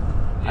often.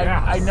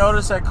 Yeah. I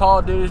noticed that Call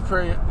of Duty is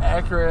pretty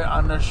accurate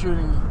on their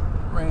shooting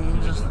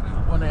range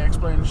when they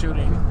explain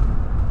shooting.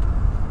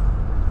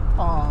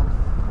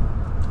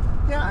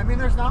 Yeah, I mean,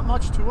 there's not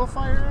much to a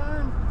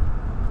firearm.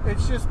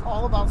 It's just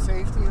all about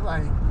safety.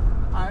 Like,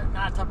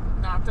 not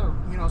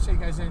to say you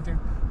guys anything,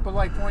 but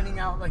like pointing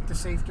out like the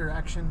safe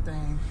direction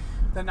thing,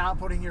 the not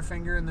putting your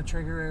finger in the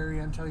trigger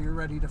area until you're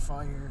ready to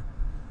fire.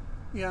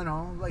 You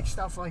know, like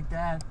stuff like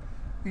that.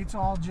 It's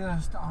all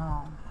just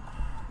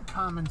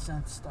common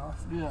sense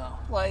stuff. Yeah.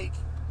 Like,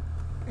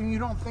 and you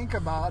don't think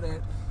about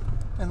it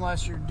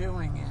unless you're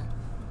doing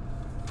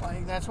it.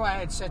 Like, that's why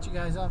I'd set you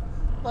guys up.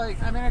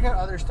 Like, I mean, I got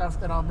other stuff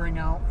that I'll bring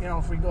out, you know,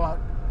 if we go out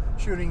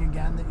shooting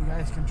again that you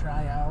guys can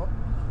try out.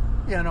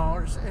 You know,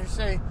 or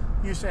say,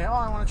 you say, oh,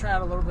 I want to try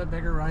out a little bit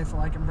bigger rifle,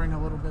 I can bring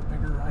a little bit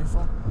bigger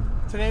rifle.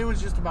 Today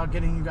was just about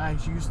getting you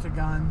guys used to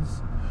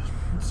guns,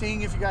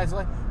 seeing if you guys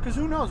like, because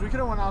who knows, we could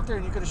have went out there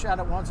and you could have shot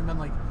it once and been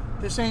like,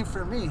 this ain't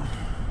for me.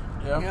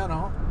 Yeah. You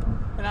know?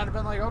 And I'd have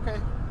been like, okay.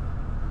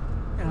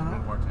 You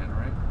know? More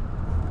tannerite.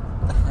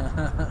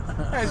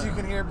 As you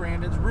can hear,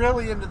 Brandon's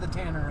really into the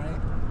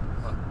tannerite.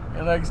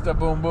 He likes the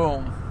boom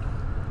boom.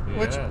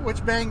 Yeah.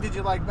 Which bang did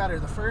you like better,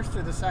 the first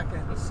or the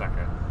second? The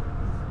second.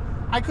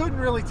 I couldn't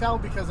really tell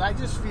because I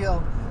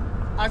feel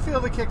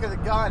the kick of the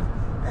gun,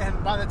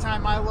 and by the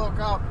time I look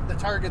up, the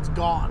target's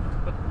gone.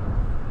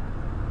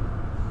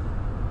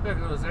 It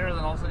was there,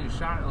 then all of a sudden you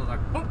shot it, and it was like,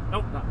 oh,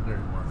 nope, not there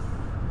anymore.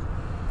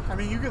 I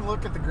mean, you can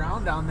look at the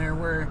ground down there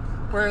where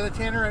the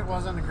tannerite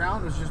was on the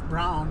ground was just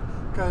brown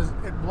because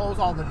it blows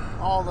all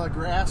the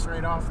grass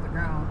right off the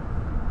ground.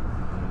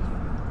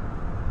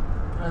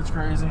 That's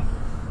crazy.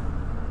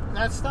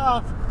 That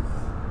stuff,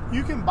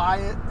 you can buy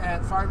it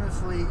at Farm and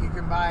Fleet. You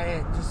can buy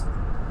it just.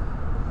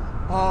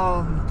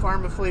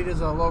 Farm and Fleet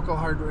is a local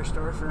hardware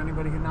store for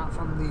anybody who's not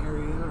from the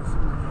area or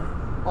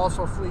from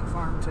also Fleet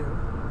Farm too.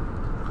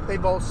 They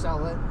both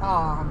sell it.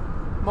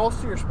 Most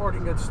of your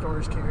sporting goods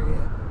stores carry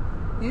it.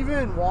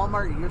 Even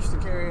Walmart used to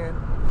carry it.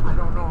 I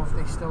don't know if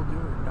they still do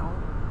or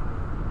don't.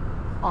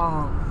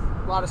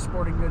 A lot of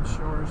sporting goods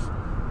stores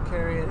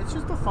carry it. It's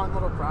just a fun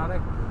little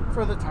product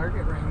for the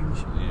target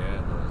range. Yeah,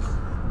 it was.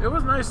 It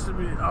was nice to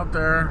be out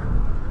there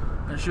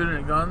and shooting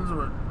at guns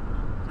with,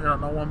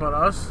 no one but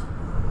us.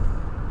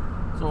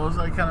 So it was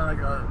like kind of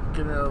like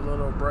getting a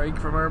little break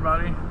from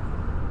everybody.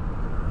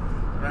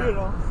 And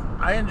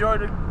I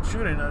enjoyed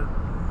shooting. I'm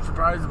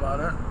surprised about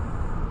it.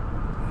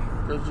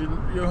 Because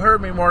you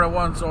heard me more than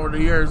once over the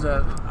years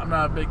that I'm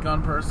not a big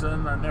gun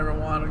person. I never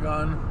want a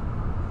gun.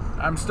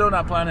 I'm still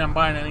not planning on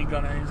buying any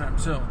gun anytime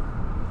soon.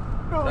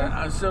 No.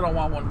 I still don't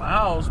want one in my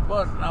house,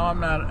 but now I'm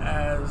not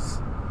as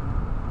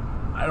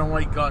I don't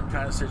like gun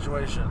kind of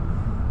situation.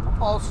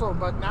 Also,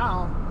 but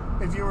now,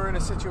 if you were in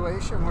a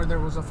situation where there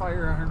was a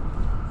firearm,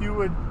 you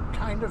would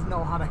kind of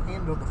know how to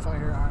handle the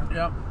firearm.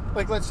 Yep.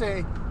 Like, let's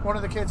say one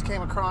of the kids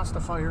came across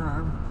the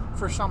firearm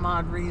for some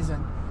odd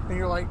reason, and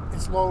you're like,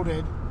 it's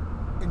loaded,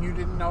 and you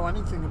didn't know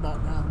anything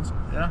about guns.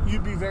 Yeah.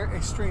 You'd be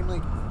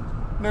extremely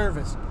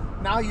nervous.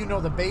 Now you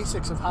know the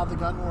basics of how the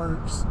gun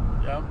works.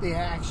 Yep. The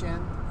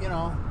action, you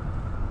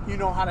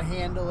know how to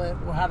handle it,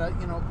 how to,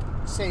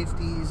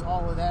 safeties,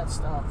 all of that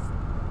stuff.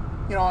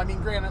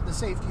 Granted, the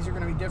safeties are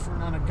going to be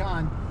different on a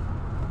gun,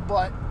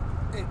 but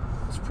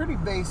it's pretty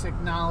basic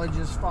knowledge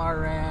as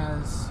far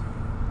as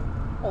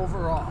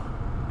overall.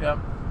 Yep.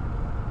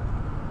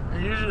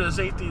 And usually the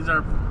safeties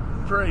are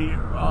pretty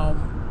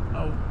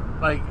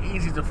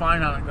easy to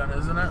find on a gun,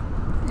 isn't it?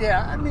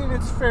 Yeah,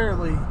 it's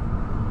fairly.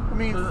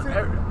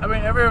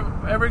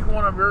 Every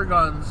one of your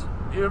guns,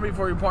 even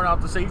before you point out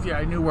the safety,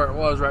 I knew where it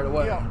was right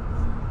away. Yeah.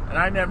 And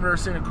I never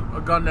seen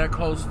a gun that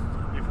close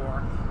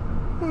before.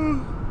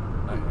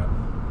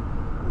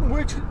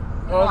 Which?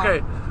 Well,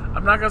 okay,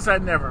 I'm not gonna say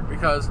never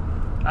because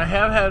I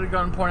have had a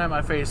gun pointed at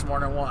my face more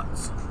than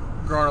once,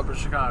 growing up in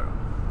Chicago.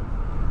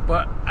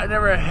 But I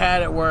never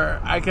had it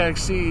where I can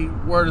see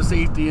where the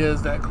safety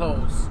is that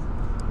close.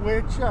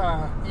 Which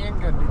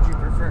handgun did you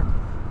prefer?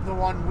 The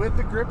one with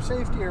the grip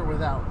safety or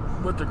without?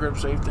 With the grip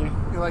safety.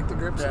 You like the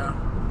grip safety?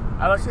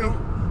 I like.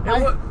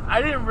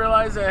 I didn't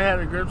realize that it had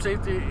a grip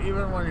safety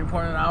even when you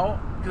pointed it out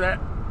because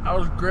I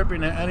was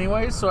gripping it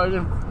anyway, so I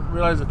didn't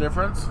realize the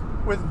difference.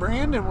 With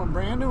Brandon, when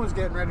Brandon was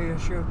getting ready to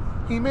shoot,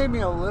 he made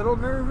me a little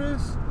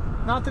nervous.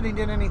 Not that he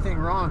did anything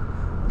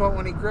wrong, but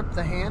when he gripped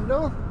the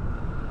handle,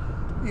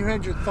 you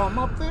had your thumb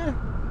up there,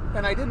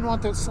 and I didn't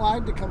want that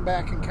slide to come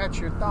back and catch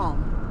your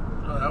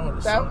thumb. Oh, that would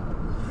have sucked.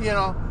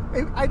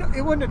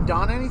 It wouldn't have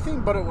done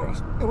anything, but it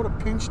would have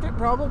pinched it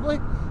probably,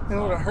 and it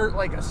would have hurt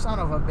like a son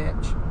of a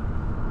bitch.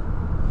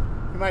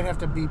 You might have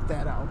to beep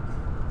that out.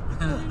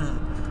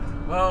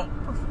 Well,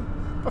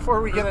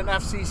 before we get an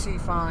FCC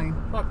fine.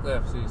 Fuck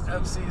the FCC.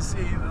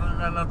 FCC,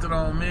 got nothing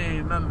on me.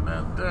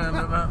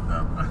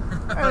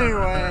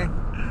 Anyway,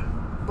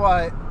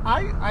 but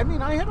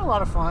I had a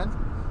lot of fun.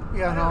 I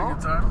had a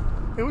good time.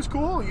 It was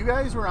cool. You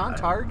guys were on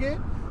target.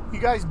 You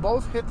guys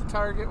both hit the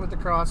target with the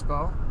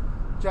crossbow.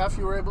 Jeff,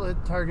 you were able to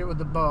hit the target with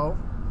the bow.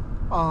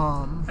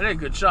 I did a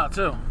good shot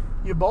too.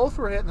 You both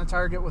were hitting the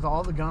target with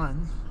all the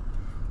guns.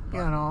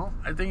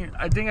 I think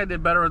I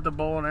did better with the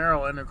bow and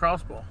arrow and the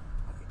crossbow.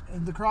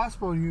 And the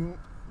crossbow, you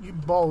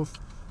both.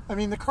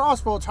 The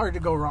crossbow, it's hard to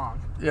go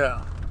wrong.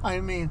 Yeah.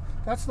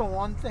 That's the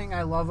one thing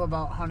I love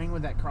about hunting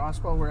with that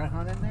crossbow where I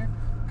hunt in there,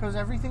 because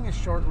everything is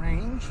short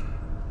range.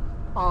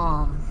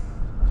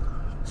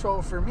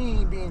 So for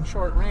me, being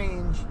short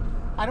range,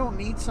 I don't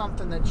need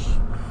something that's,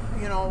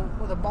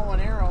 with a bow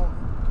and arrow.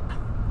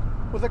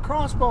 With a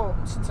crossbow,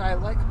 since I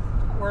like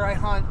where I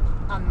hunt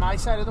on my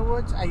side of the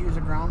woods, I use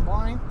a ground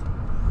blind.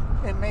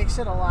 It makes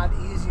it a lot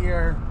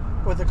easier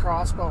with a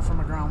crossbow from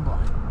a ground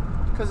blind.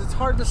 Because it's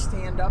hard to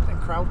stand up and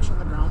crouch in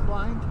the ground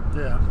blind.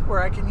 Yeah.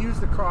 Where I can use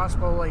the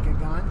crossbow like a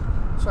gun.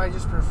 So I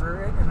just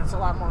prefer it, and it's a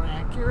lot more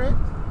accurate.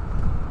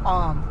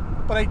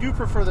 But I do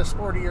prefer the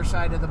sportier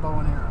side of the bow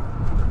and arrow.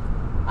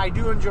 I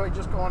do enjoy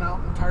just going out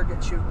and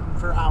target shooting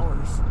for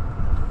hours.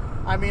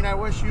 I mean, I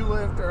wish you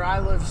lived or I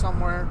lived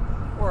somewhere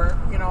where,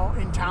 you know,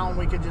 in town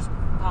we could just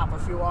pop a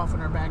few off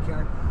in our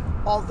backyard.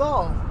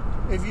 Although,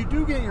 if you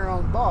do get your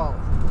own bow,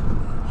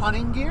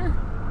 Hunting Gear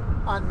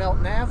on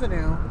Milton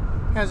Avenue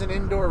has an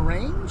indoor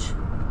range,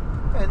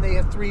 and they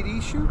have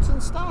 3D shoots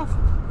and stuff.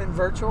 And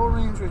virtual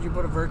range, would you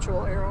put a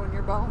virtual arrow in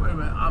your bow? Wait a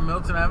minute, on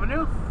Milton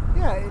Avenue?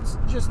 Yeah, it's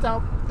just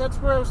out. That's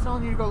where I was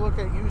telling you to go look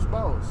at used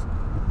bows.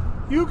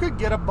 You could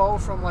get a bow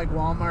from like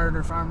Walmart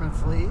or Farm and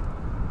Fleet,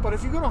 but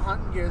if you go to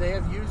Hunting Gear, they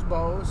have used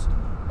bows,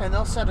 and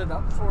they'll set it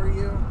up for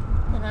you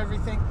and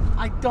everything.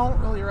 I don't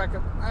really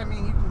recommend. I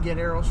mean, you can get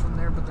arrows from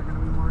there, but they're going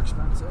to be more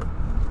expensive.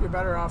 You're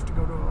better off to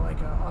go to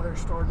like a other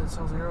store that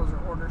sells arrows or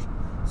order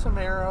some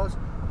arrows.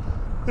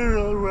 They're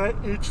all right.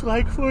 It's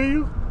like for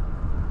you,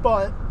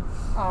 but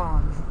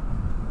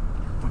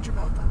put your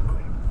belt down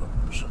quick.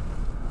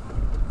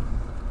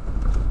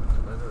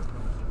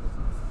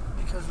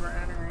 Because we're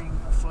entering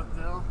a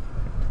Footville,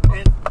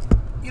 and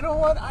you know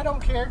what? I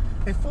don't care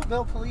if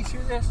Footville police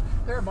hear this.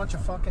 They're a bunch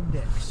of fucking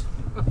dicks.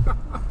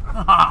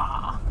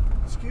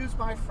 Excuse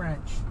my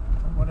French,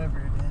 or whatever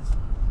it is.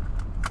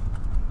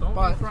 Don't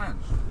be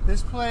French.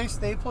 This place,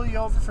 they pull you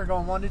over for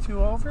going 1 to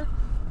 2 over.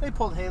 They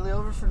pulled Haley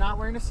over for not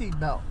wearing a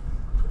seatbelt.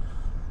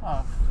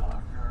 Oh,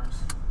 fuckers.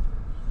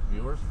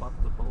 Viewers, fuck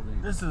the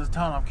police. This is a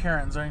town of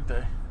Karens, ain't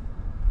they?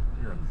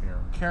 You're a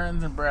Karen.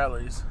 Karens and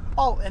Bradleys.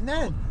 Oh, and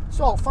then,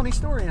 so funny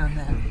story on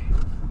that.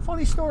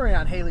 Funny story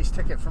on Haley's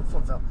ticket from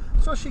Footville.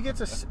 So she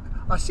gets a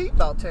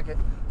seatbelt ticket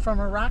from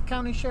a Rock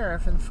County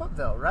Sheriff in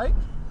Footville, right?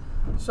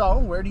 So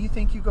where do you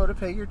think you go to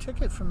pay your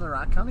ticket from the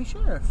Rock County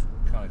Sheriff?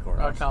 County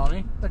courthouse.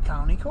 County? The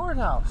county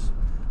courthouse.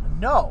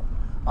 No.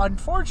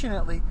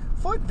 Unfortunately,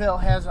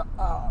 Footville has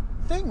a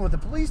thing with the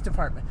police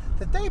department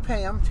that they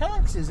pay them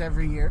taxes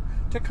every year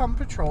to come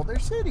patrol their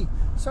city.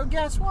 So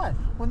guess what?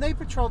 When they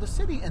patrol the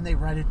city and they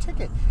write a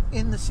ticket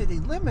in the city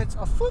limits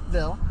of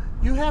Footville,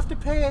 you have to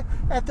pay it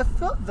at the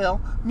Footville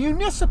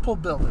Municipal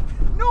Building.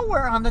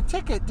 Nowhere on the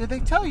ticket do they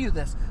tell you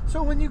this.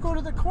 So when you go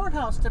to the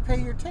courthouse to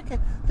pay your ticket,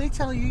 they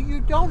tell you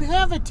you don't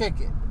have a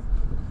ticket.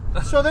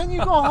 So then you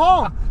go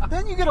home.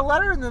 Then you get a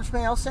letter in the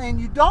mail saying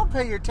you don't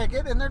pay your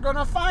ticket and they're going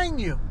to fine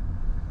you.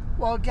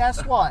 Well,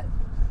 guess what?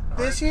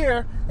 This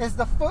here is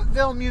the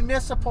Footville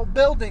Municipal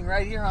Building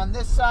right here on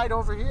this side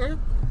over here.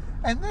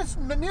 And this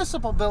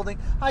municipal building,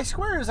 I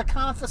swear, is a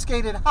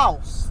confiscated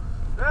house.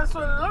 That's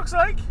what it looks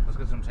like. Let's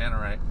get some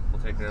tannerite.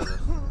 We'll take care of this.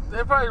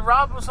 They probably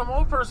robbed some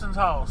old person's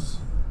house.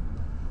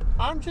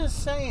 I'm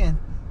just saying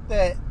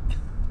that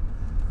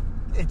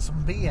it's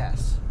some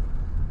BS.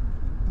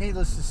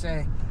 Needless to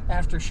say,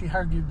 after she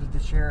argued with the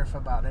sheriff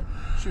about it,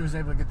 she was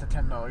able to get the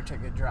 $10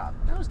 ticket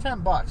dropped. It was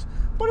 $10,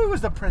 but it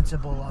was the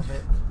principle of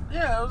it.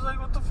 Yeah, I was like,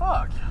 what the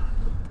fuck?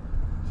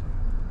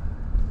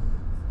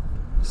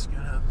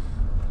 Skinhead.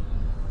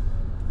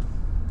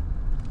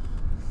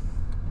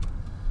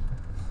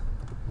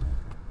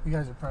 You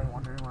guys are probably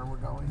wondering where we're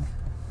going.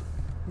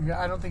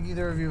 I don't think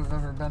either of you have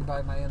ever been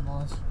by my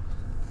in-laws.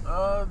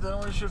 Then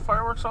we shoot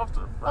fireworks off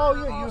the... Oh,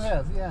 yeah, you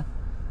have, yeah.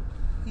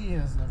 He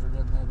has never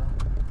been there,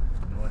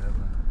 though. No, I have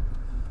not.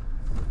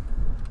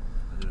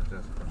 I did a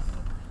test.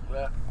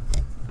 Yeah.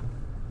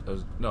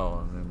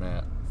 No, I mean,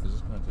 Matt. Is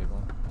this going to take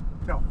long?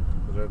 No.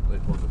 Because they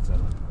close at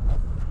 7.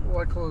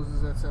 What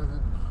closes at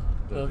 7?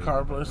 The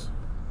car place.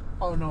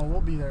 Oh, no,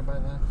 we'll be there by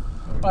then.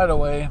 By the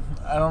way,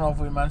 I don't know if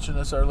we mentioned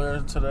this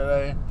earlier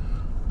today,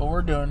 but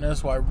we're doing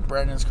this while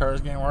Brandon's car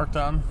is getting worked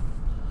on.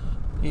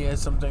 He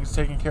has some things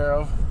taken care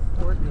of.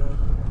 We're good.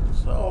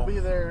 So We'll be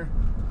there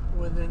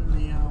within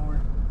the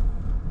hour.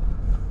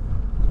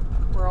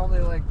 We're only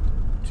like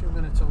 2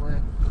 minutes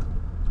away.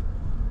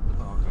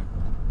 Oh, okay.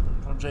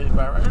 from JD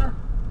Byrider?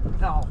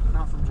 No,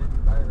 not from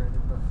JD Byrider,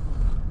 but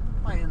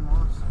from my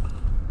in-laws.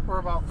 We're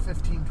about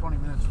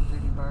 15-20 minutes from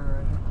JD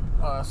Byrider.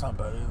 Oh, that's not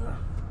bad either.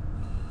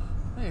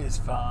 He's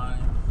fine.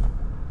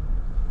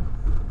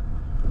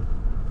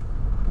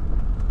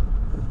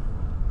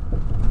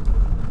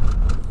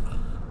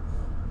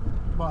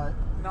 But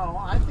no,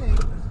 I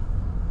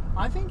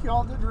think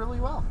y'all did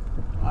really well.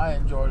 I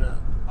enjoyed it.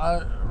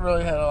 I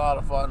really had a lot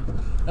of fun.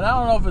 And I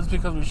don't know if it's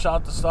because we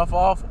shot the stuff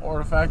off or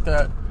the fact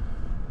that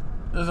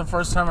this is the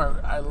first time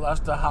I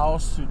left the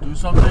house to do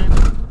something.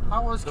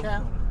 How was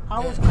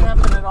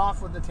capping it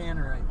off with the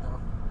tannerite though?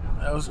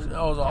 It was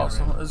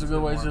awesome. It was a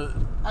good way to...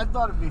 I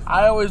thought it'd be fun.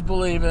 I always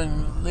believe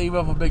in leave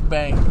up a big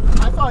bang.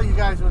 I thought you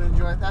guys would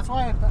enjoy it. That's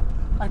why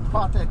I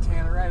bought that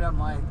tannerite. I'm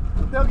like,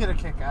 they'll get a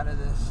kick out of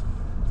this.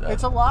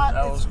 It's a lot.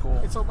 That was cool.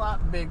 It's a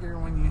lot bigger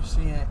when you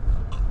see it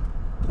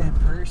in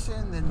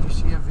person than you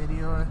see a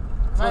video.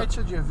 If I had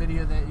showed you a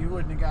video that you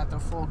wouldn't have got the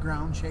full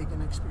ground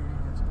shaking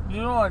experience.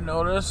 You know what I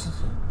noticed?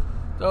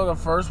 Though the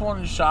first one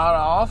you shot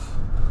off,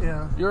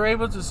 Yeah. you're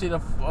able to see the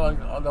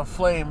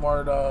flame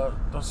or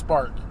the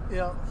spark.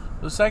 Yeah.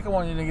 The second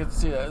one you didn't get to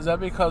see that. Is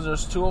that because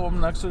there's two of them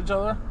next to each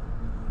other?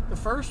 The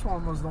first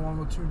one was the one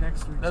with two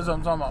next to each That's other. what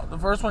I'm talking about. The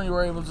first one you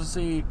were able to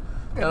see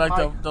It like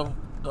might-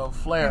 the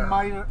flare. It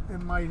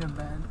might have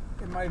been.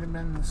 It might have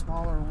been the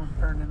smaller one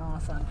burning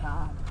off on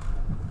top.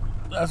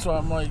 That's why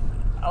I'm like,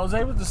 I was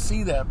able to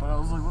see that, but I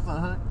was like, what the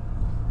heck?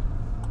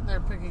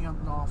 They're picking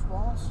up golf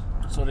balls.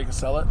 So they can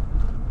sell it?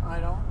 I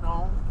don't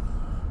know.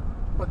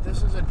 But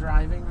this is a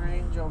driving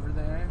range over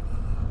there.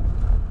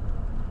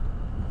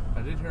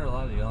 I did hear a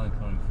lot of yelling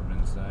coming from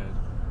inside.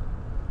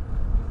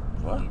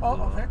 What?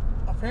 Oh,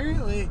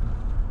 apparently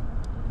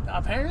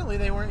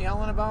they weren't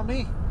yelling about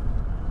me.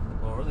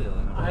 What were they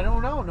yelling about? I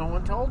don't know. No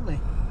one told me.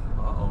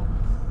 Uh-oh.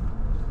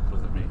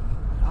 Was it me?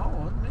 No,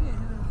 it wasn't me.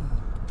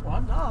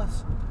 Wasn't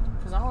us.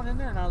 Because I went in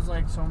there and I was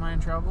like, so am I in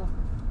trouble?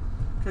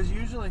 Because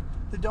usually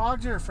the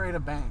dogs are afraid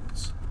of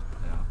bangs.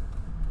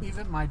 Yeah.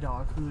 Even my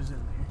dog, who's in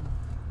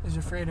there, is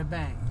afraid of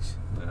bangs.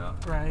 Yeah.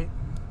 Right?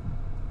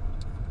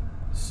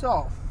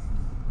 So,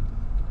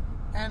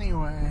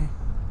 anyway,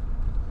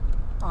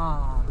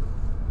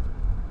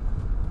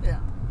 yeah.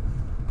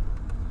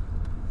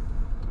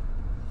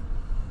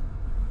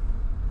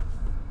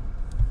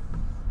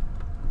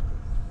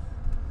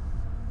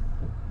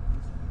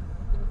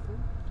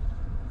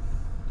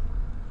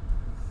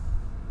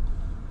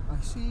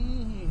 I see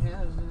he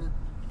hasn't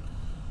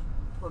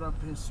put up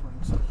his swing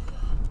set.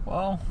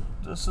 Well,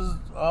 this is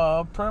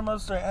pretty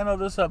much the end of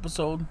this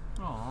episode.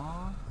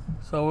 Aww.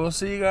 So we'll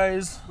see you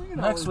guys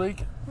next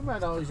week. We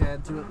might always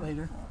add to it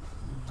later.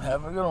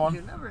 Have a good one.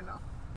 You never know.